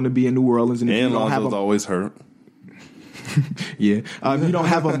doesn't want to be in New Orleans, and Alonzo's always hurt. Yeah, you don't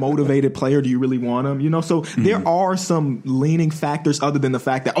have a motivated player. Do you really want him? So there are some leaning factors other than the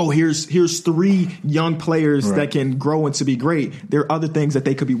fact that here's 3 young players that can grow into be great. There are other things that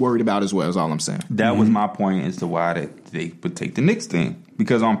they could be worried about as well. Is all I'm saying. That was my point as to why they would take the Knicks thing,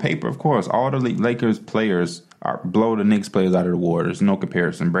 because on paper, of course, all the Lakers players blow the Knicks players out of the water. There's no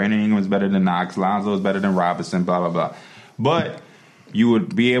comparison. Brandon Ingram is better than Knox. Lonzo is better than Robinson. Blah blah blah. But you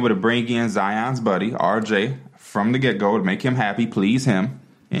would be able to bring in Zion's buddy RJ from the get-go to make him happy, please him,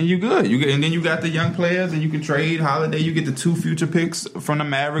 and you're good. And then you got the young players, and you can trade Holiday. You get the 2 future picks from the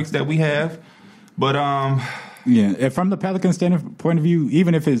Mavericks that we have. But yeah, from the Pelicans point of view,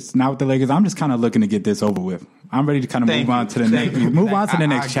 even if it's not with the Lakers, I'm just kind of looking to get this over with. I'm ready to kind of move on to the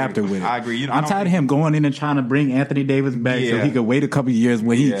next chapter with it. I agree. I'm tired of him going in and trying to bring Anthony Davis back so he could wait a couple of years.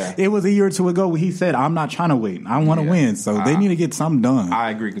 It was a year or 2 ago when he said, "I'm not trying to wait. I want to win." So they need to get something done.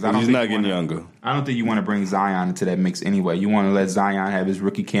 I agree, because he's not getting younger. I don't think you want to bring Zion into that mix anyway. You want to let Zion have his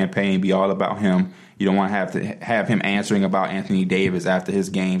rookie campaign, be all about him. You don't want to have him answering about Anthony Davis after his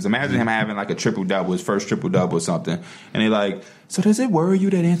games. Imagine him having like a triple-double, his first triple-double or something. And they're like, so does it worry you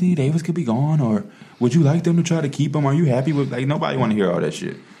that Anthony Davis could be gone? Or would you like them to try to keep him? Are you happy with, nobody want to hear all that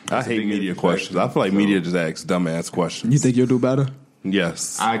shit. I hate media questions. I feel like media just asks dumbass questions. You think you'll do better?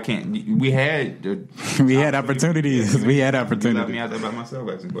 Yes. I can't. We had opportunities. We had opportunities. You left me out there by myself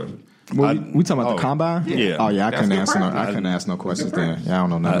asking questions. Well, we talking about the combine? Yeah. Oh yeah, I couldn't ask no questions there. Yeah, I don't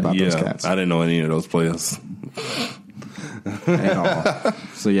know nothing about those cats. I didn't know any of those players.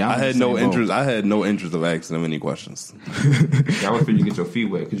 So yeah, I had no interest. I had no interest of asking them any questions. That was for you to get your feet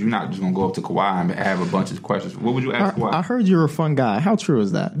wet, because you're not just gonna go up to Kawhi and have a bunch of questions. What would you ask Kawhi? I heard you're a fun guy. How true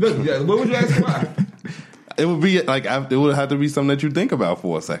is that? Look, what would you ask Kawhi? It would be like it would have to be something that you think about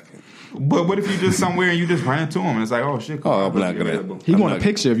for a second. But what if you just somewhere and you just ran into him and it's like, oh shit, Kawhi, I'm not gonna. He want a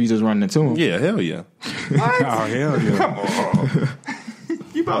picture if you just running into him. Yeah, hell yeah. What? Oh hell yeah! Come on,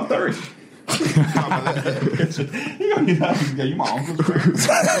 you about 30. You my uncle's friend.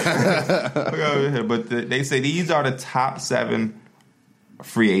 But they say these are the top 7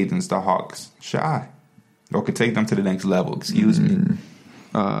 free agents the Hawks shy or could take them to the next level. Excuse me.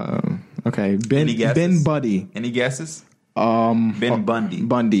 Okay, Ben Buddy. Any guesses? Ben Bundy.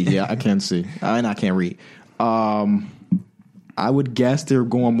 Bundy. Yeah, I can't see and I can't read. I would guess they're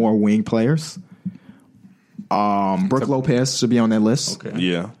going more wing players. Brooke Lopez should be on that list. Okay.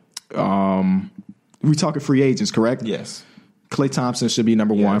 Yeah. We talking free agents, correct? Yes. Klay Thompson should be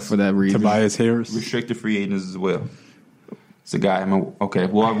number 1 for that reason. Tobias Harris. Restricted free agents as well. It's a guy. Okay,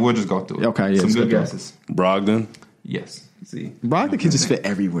 well, we'll just go through it. Okay, yeah. Some good guesses. Brogdon. Yes. See, Brogdon can just fit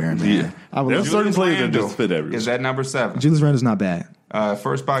everywhere, man. Yeah. There's certain players that just fit everywhere. Is that number 7? Julius Randle's not bad.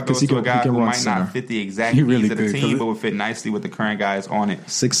 First spot goes to a guy who might not fit the exact needs of the team, but will fit nicely with the current guys on it.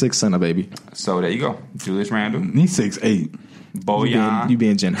 6'6" center, baby. So there you go. Julius Randle. He's 6'8". Bojan. You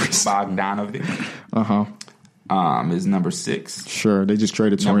being generous. Bogdanovic. Is number 6. Sure, they just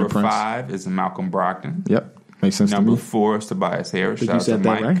traded Taurean Prince. Number 5 is Malcolm Brogdon. Yep, makes sense Number to me. 4 is Tobias Harris. I think you said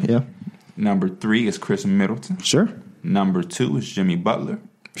that right? Yeah. Number 3 is Chris Middleton. Sure. Number 2 is Jimmy Butler.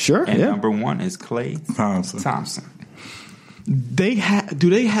 Sure. And yeah. number 1 is Klay Thompson. Do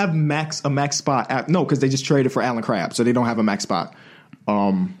they have a max spot? No, because they just traded for Allen Crabbe, so they don't have a max spot.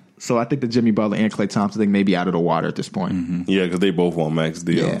 So I think that Jimmy Butler and Klay Thompson may be out of the water at this point. Mm-hmm. Yeah, because they both want max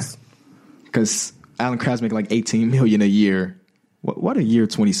deals. Because Allen Crabbe's making like $18 million a year. What a year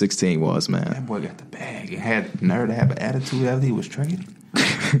 2016 was, man. That boy got the bag. He had the nerve to have an attitude after he was traded.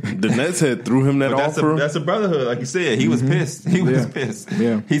 The Nets had threw him that offer. That's a brotherhood, like you said. He was pissed. He was pissed.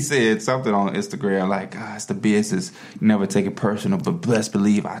 Yeah. He said something on Instagram like, it's the business. You never take it personal, but best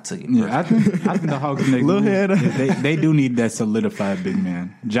believe I took it personal. Yeah, I think the Hawks they do need that solidified big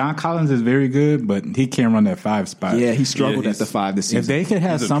man. John Collins is very good, but he can't run that 5 spot. Yeah, he struggled at the 5 this season. If they could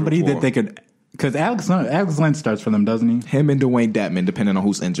have somebody that they could, because Alex Len starts for them, doesn't he? Him and Dwayne Dedmon, depending on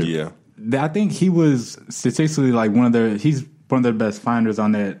who's injured. Yeah, I think he was statistically like he's one of their best finders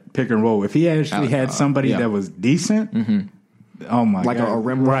on that pick and roll. If he actually had somebody that was decent, oh my like god, a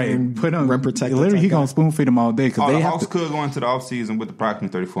rim put him rim protector. Literally, he gonna spoon feed them all day because the Hawks could go into the offseason with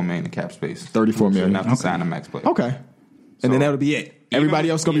approximately $34 million in cap space. $34 million enough to sign a max player. Okay, and then that'll be it. Everybody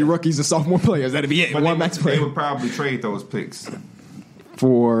else gonna be rookies and sophomore players. That'll be it. But One max player. They would probably trade those picks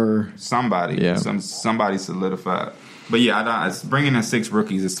for somebody. Yeah, somebody solidified. But yeah, it's bringing in 6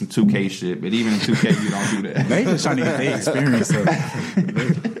 rookies is some 2K shit. But even in 2K, you don't do that. They just trying to get their experience up.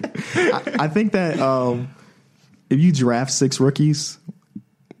 I think that if you draft 6 rookies,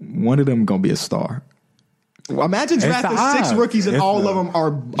 one of them gonna be a star. Well, imagine drafting 6 rookies and all of them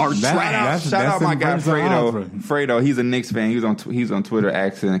are trash. Shout out my guy Fredo. Fredo, he's a Knicks fan. He was on Twitter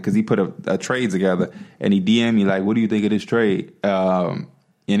asking because he put a trade together and he DM'd me like, "What do you think of this trade?" And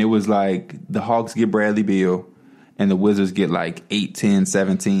it was like the Hawks get Bradley Beal. And the Wizards get like 8, 10,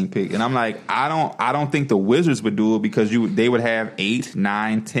 17 pick. And I'm like, I don't think the Wizards would do it because they would have 8,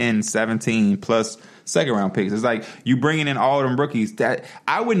 9, 10, 17 plus second round picks. It's like you bringing in all of them rookies that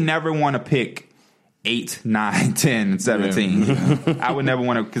I would never want to pick 8, 9, 10, and 17. Yeah. I would never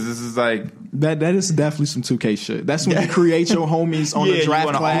want to because this is like that is definitely some 2K shit. That's when you create your homies on the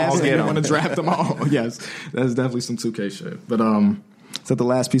draft class and you want to draft them all. Yes, that's definitely some 2K shit. But is that the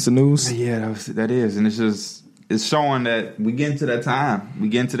last piece of news? Yeah, that is, and it's showing that we get into that time. We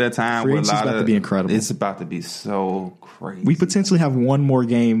get into that time where a lot about to be incredible. It's about to be so crazy. We potentially have one more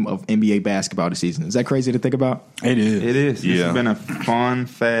game of NBA basketball this season. Is that crazy to think about? It is. It is. Yeah. It's been a fun,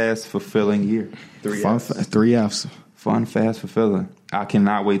 fast, fulfilling year. 3 Fs. Fun, fast, fulfilling. I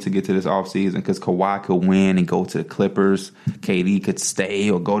cannot wait to get to this offseason because Kawhi could win and go to the Clippers. KD could stay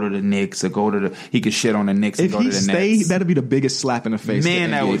or go to the Knicks or he could shit on the Knicks and go to the Nets. If he stayed, that'd be the biggest slap in the face.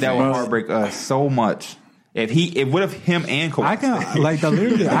 Man, that would heartbreak us so much. What if him and Kawhi?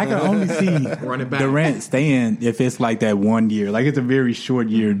 I can only see Durant staying if it's like that 1 year, like it's a very short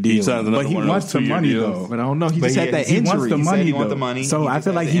year deal. But he wants the money though. But I don't know. He just had that injury. He wants the money. He wants the money. So I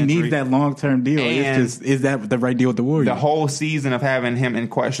feel like he needs that long term deal. Is that the right deal with the Warriors? The whole season of having him in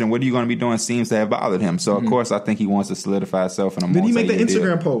question, what are you going to be doing, seems to have bothered him. So of course, I think he wants to solidify himself in a more. Did he make the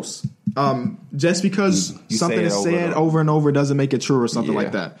Instagram post? Just because something is said over and over doesn't make it true or something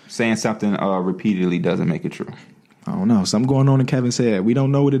like that. Saying something repeatedly doesn't make it true. I don't know. Something going on in Kevin's head. We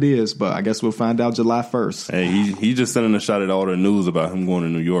don't know what it is, but I guess we'll find out July 1st. Hey, he just sending a shot at all the news about him going to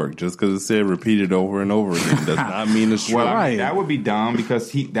New York. Just because it said repeated over and over again does not mean it's true. Well, I mean, that would be dumb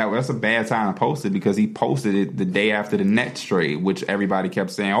because that's a bad time to post it because he posted it the day after the Nets trade, which everybody kept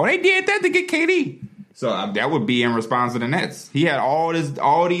saying, "Oh, they did that to get KD." So that would be in response to the Nets. He had all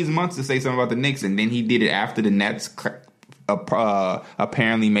these months to say something about the Knicks, and then he did it after the Nets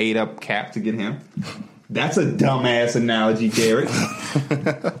apparently made up cap to get him. That's a dumbass analogy, Derek.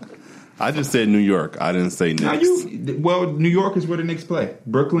 I just said New York. I didn't say Knicks. New York is where the Knicks play.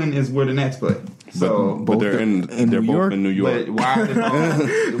 Brooklyn is where the Nets play. So, but they're both in New York. But why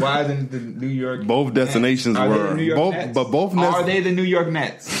isn't the New York? Both destinations were both. But both. Are they the New York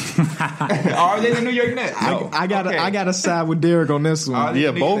Nets? Are they the New York Nets? No. I got to side with Derek on this one.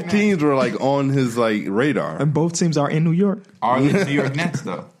 Yeah, both teams were like on his like radar, and both teams are in New York. Are they the New York Nets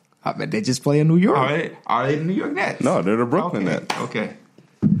though? I bet they just play in New York. Are they the New York Nets? No, they're the Brooklyn Nets. Okay.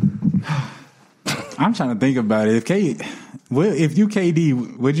 I'm trying to think about it. If you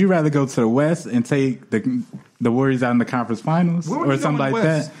KD, would you rather go to the West and take the Warriors out in the conference finals or something like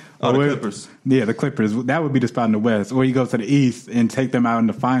that? Or the Clippers. Yeah, the Clippers. That would be the spot in the West. Or you go to the East and take them out in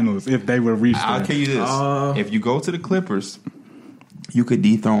the finals if they would reach there. I'll tell you this. If you go to the Clippers, you could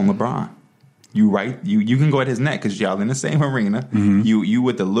dethrone LeBron. You can go at his neck because y'all in the same arena. Mm-hmm. You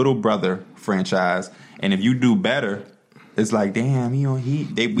with the little brother franchise, and if you do better, it's like damn,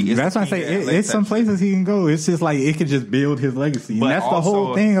 that's why I say it's some places he can go. It's just like it could just build his legacy. And that's the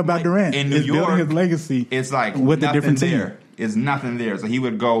whole thing about Durant. In New York, building his legacy. It's like with a different team. is nothing there. So he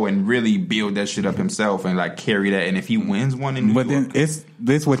would go and really build that shit up himself and like carry that. And if he wins one in New York, then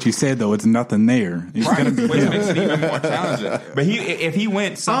this what you said though. It's nothing there. It's gonna be which makes it even more challenging. But if he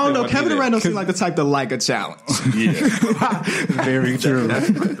went, I don't know. Kevin Durant don't seem like the type to like a challenge. Yeah, very true.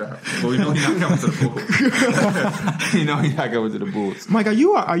 Well, you know he's not coming to the Bulls. You know he's not going to the Bulls. Mike, are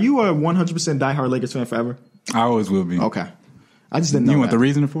you a 100% diehard Lakers fan forever? I always will be. Okay. I just didn't know. You want that. the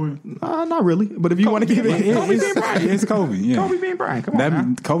reason for it? Not really. But if you want to give it, it's Kobe. Yeah. Kobe being Bryant. Come on,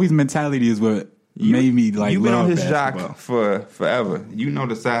 man. Kobe's mentality is what made me like. You've been love on his basketball. jock for forever. You know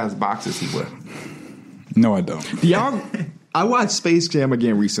the size boxes he wear. No, I don't. y'all. I watched Space Jam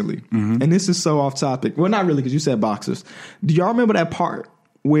again recently, and this is so off topic. Well, not really, because you said boxers. Do y'all remember that part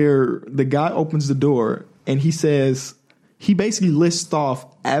where the guy opens the door and he says, he basically lists off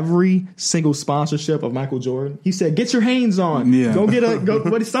every single sponsorship of Michael Jordan. He said, "Get your hands on. Yeah.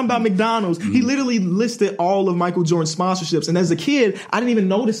 What is something about McDonald's?" He literally listed all of Michael Jordan's sponsorships, and as a kid, I didn't even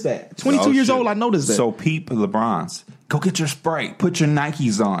notice that. 22 years old, I noticed that. So peep LeBron's. Go get your Sprite. Put your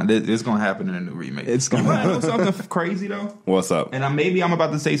Nikes on. It's going to happen in a new remake. It's gonna You wanna know something crazy, though? what's up? And maybe I'm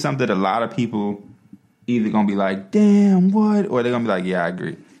about to say something that a lot of people either going to be like, damn, what? Or they're going to be like, yeah, I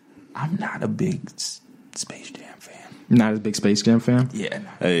agree. I'm not a big Space Jam fan. Not a big Space Jam fan. Yeah. No.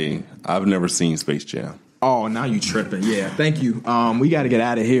 Hey, I've never seen Space Jam. Oh, now you tripping. Yeah, thank you. We got to get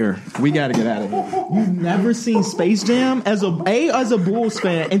out of here. You've never seen Space Jam? As a Bulls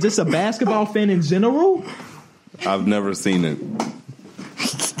fan and just a basketball fan in general? I've never seen it.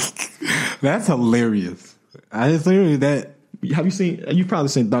 That's hilarious. It's literally that. Have you seen? You've probably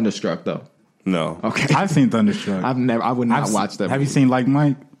seen Thunderstruck, though. No. Okay. I've seen Thunderstruck. I would not watch that. Have you seen Like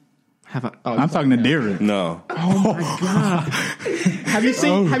Mike? I'm talking to Derek. No. Oh my god! Have you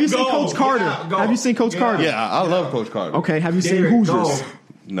seen Coach Carter? Have you seen Coach Carter? Yeah, I love Coach Carter. Okay. Have you seen Hoosiers?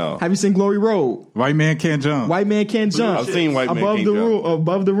 No. Have you seen Glory Road? White man can't jump. White Man Can't Jump. I've seen White Man Can't Jump.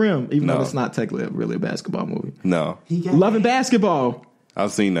 Above the rim, even No. though it's not technically really a basketball movie. No. Love and Basketball.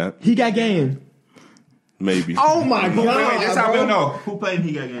 I've seen that. He Got Game. Maybe. Oh my god! Wait, that's how we'll know. Who played in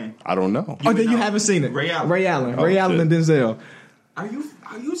He Got Game? I don't know. Oh, then you haven't seen it. Ray Allen. Ray Allen shit. and Denzel. Are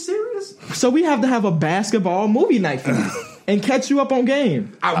you serious? So we have to have a basketball movie night for you and catch you up on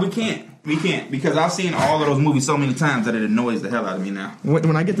game. We can't because I've seen all of those movies so many times that it annoys the hell out of me now.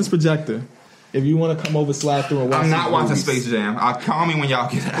 When I get this projector, if you want to come over, slide through and watch. I'm not these watching movies. Space Jam. Call me when y'all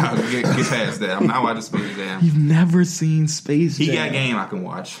get past that. I'm not watching Space Jam. You've never seen Space Jam. He Got Game I can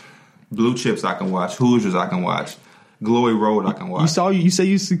watch. Blue Chips I can watch. Hoosiers I can watch. Glory Road I can watch. You say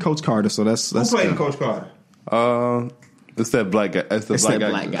you see Coach Carter, so that's Who played in good. Coach Carter? It's that black guy. It's that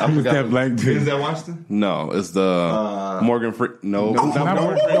black guy. I forgot. That black dude. Is that Washington? No, it's the Morgan Free. No, No. It's the I'm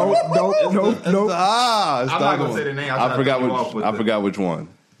other not gonna one. say the name. I forgot which one.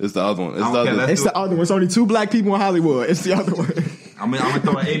 It's the other one. It's the Okay, other. It's the other one. It's only two black people in Hollywood. It's the other one. I'm gonna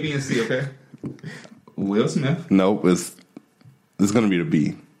throw an A, B, and C. Okay. Will Smith, Nope. It's gonna be the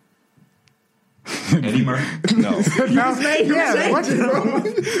B. Eddie Murphy, No,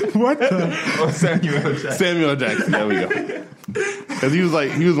 What the? or Samuel Jackson. Samuel Jackson. There we go. Because he was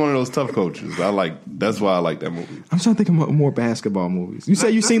one of those tough coaches. That's why I like that movie. I'm trying to think of more basketball movies. You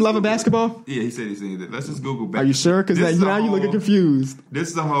say you seen Love and Basketball? Yeah, he said he's seen it. Let's just Google. Are you sure? Because now you're looking confused. This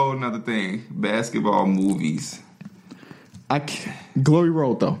is a whole nother thing. Basketball movies. Glory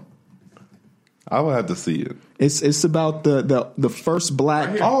Road though. I would have to see it. It's about the first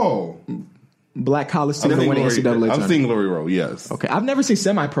black college team to win the NCAA tournament. I've seen Glory Road. Yes. Okay, I've never seen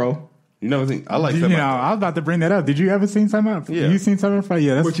Semi-Pro. You never seen? I like You that. know, I was about to bring that up. Did you ever seen something? Yeah. You seen something?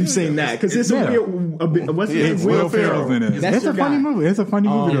 Yeah, that's But you've seen that because it's Yeah. what's his name? Will Ferrell's in it. That's It's your a funny guy. movie. It's a funny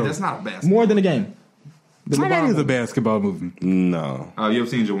movie though. That's not a basketball. More than a game. That is a basketball movie. No. You ever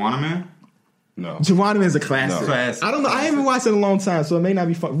seen Joanna Man? No. Juwanna Man's a classic. No. Classic. I don't know. I haven't watched it in a long time, so it may not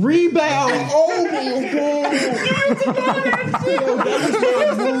be fun. Rebound. Oh my god! That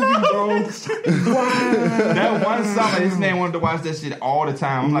was my movie, bro. Wow. That one summer, this man wanted to watch that shit all the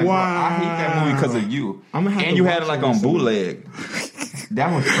time. I'm like, bro, I hate that movie because of you. I'm gonna have And to you had it watch like it on recently. bootleg.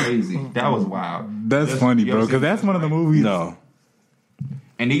 That was crazy. That was wild. That's funny, you ever bro, seen because that's one of the movies. No.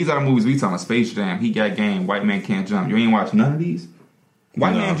 And these are the movies we talking about. Space Jam, He Got Game, White Man Can't Jump. You ain't watched none of these?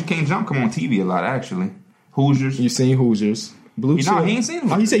 White No. Man Can't Jump come on TV a lot, actually. Hoosiers. You seen Hoosiers? Blue No, Chip. he ain't seen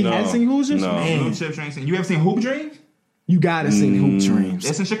Oh, he said he No. hadn't seen Hoosiers? No. Man, Blue Chips, you ain't seen. You ever seen Hoop Dreams? you gotta seen Hoop Dreams.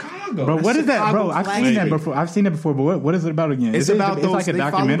 It's in Chicago. Bro, what is that, bro? Chicago I've seen classic. that before. I've seen it before, but what is it about again? It's Is it- about it's those. like a They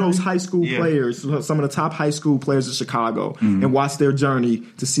follow documentary. those high school Yeah. players, some of the top high school players of Chicago, and watch their journey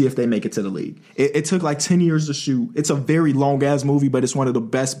to see if they make it to the league. It took like 10 years to shoot. It's a very long ass movie, but it's one of the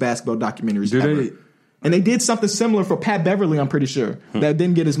best basketball documentaries Do ever. they And they did something similar for Pat Beverly, I'm pretty sure. That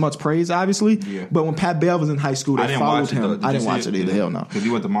didn't get as much praise, obviously. Yeah. But when Pat Bev was in high school, they followed him. I didn't watch it either. Hell no. Because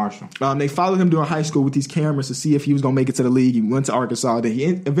he went to Marshall. They followed him during high school with these cameras to see if he was going to make it to the league. He went to Arkansas. Then he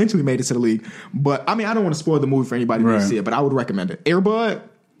eventually made it to the league. But, I mean, I don't want to spoil the movie for anybody to see it, but I would recommend it. Air Bud.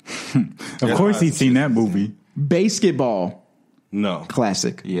 Of course he's seen that movie. Basketball. No.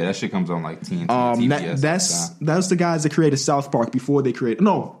 Classic. Yeah, that shit comes on like TNT, TBS. That's the guys that created South Park before they created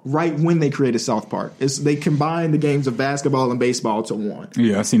right when they created South Park. They combined the games of basketball and baseball to one.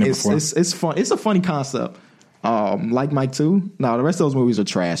 Yeah, I've seen it before. It's fun. It's a funny concept. Like Mike 2. No, the rest of those movies are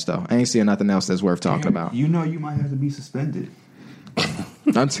trash though. I ain't seeing nothing else that's worth talking about. You know, you might have to be suspended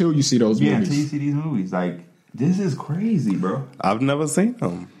until you see those movies. Yeah, until you see these movies. Like, this is crazy, bro. I've never seen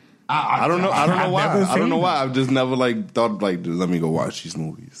them. I don't know why. I don't know why. I've just never thought let me go watch these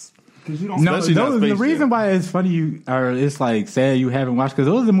movies. Because you don't. No, the reason why it's funny it's like sad you haven't watched because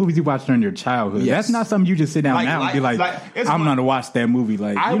those are the movies you watched during your childhood. Yes. That's not something you just sit down now and be like I'm going to watch that movie.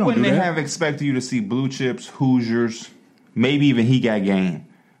 Like I wouldn't have expected you to see Blue Chips, Hoosiers, maybe even He Got Game.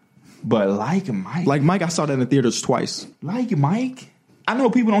 But Like Mike, I saw that in the theaters twice. Like Mike, I know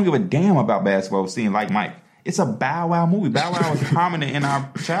people don't give a damn about basketball seeing Like Mike. It's a Bow Wow movie. Bow Wow was prominent in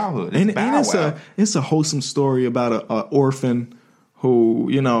our childhood. It's a wholesome story about an orphan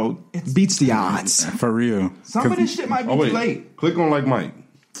who, beats the odds. For real. Some of this shit might be too late. Click on Like Mike.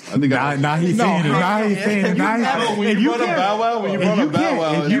 I think now he's saying it. Now he's saying it. When you brought up Bow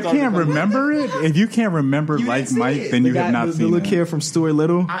Wow, if you can't remember it, if you can't remember Like Mike, then you have not seen it. The little kid from Stuart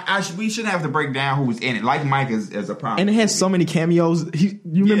Little. We shouldn't have to break down who was in it. Like Mike is a problem. And it has so many cameos. You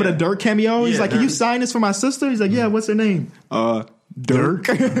remember the Dirk cameo? He's like, Dirk. Can you sign this for my sister? He's like, yeah, what's her name? Dirk.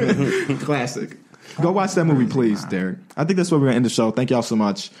 Classic. Go watch that movie, please, Derek. I think that's where we're going to end the show. Thank y'all so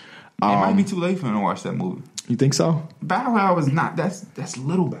much. It might be too late for him to watch that movie. You think so? Bow Wow is not. That's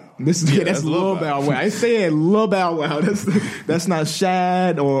Little Bow. That's Lil Bow Wow. I said Lil Bow Wow. That's not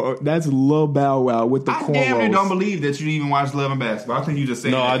Shad or that's Lil Bow Wow with the cornrows. I damn near don't believe that you even watch Love and Basketball. I think you just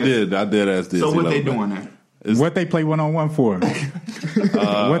said no. I did as this. So what they doing there? What they play 1-on-1 for?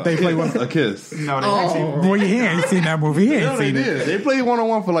 What they play a kiss? No, they actually. Boy, he ain't seen that movie. He ain't seen it. They played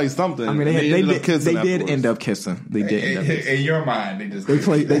 1-on-1 for something. I mean, they did end up kissing. They did end up kissing. In your mind, they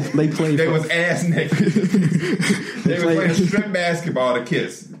played. They was ass naked. They were playing strip basketball to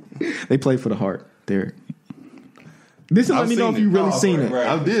kiss. They played for the heart, Derek. This is let me know if you really seen it. Right.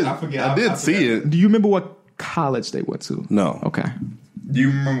 I did see it. Do you remember what college they went to? No. Okay. Do you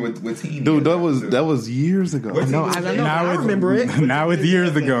remember what team? Dude, that was years ago. No, I don't know. I remember it. Now it's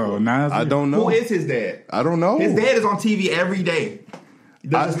years ago. I don't know. Who is his dad? I don't know. His dad is on TV every day. He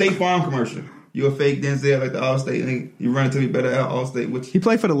does a State Farm commercial. You a fake Denzel like the Allstate. You run into me better at Allstate. He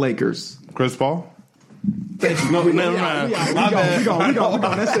played for the Lakers. Chris Paul? Thank you. No, never mind. We go.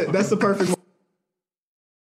 That's it. That's the perfect one.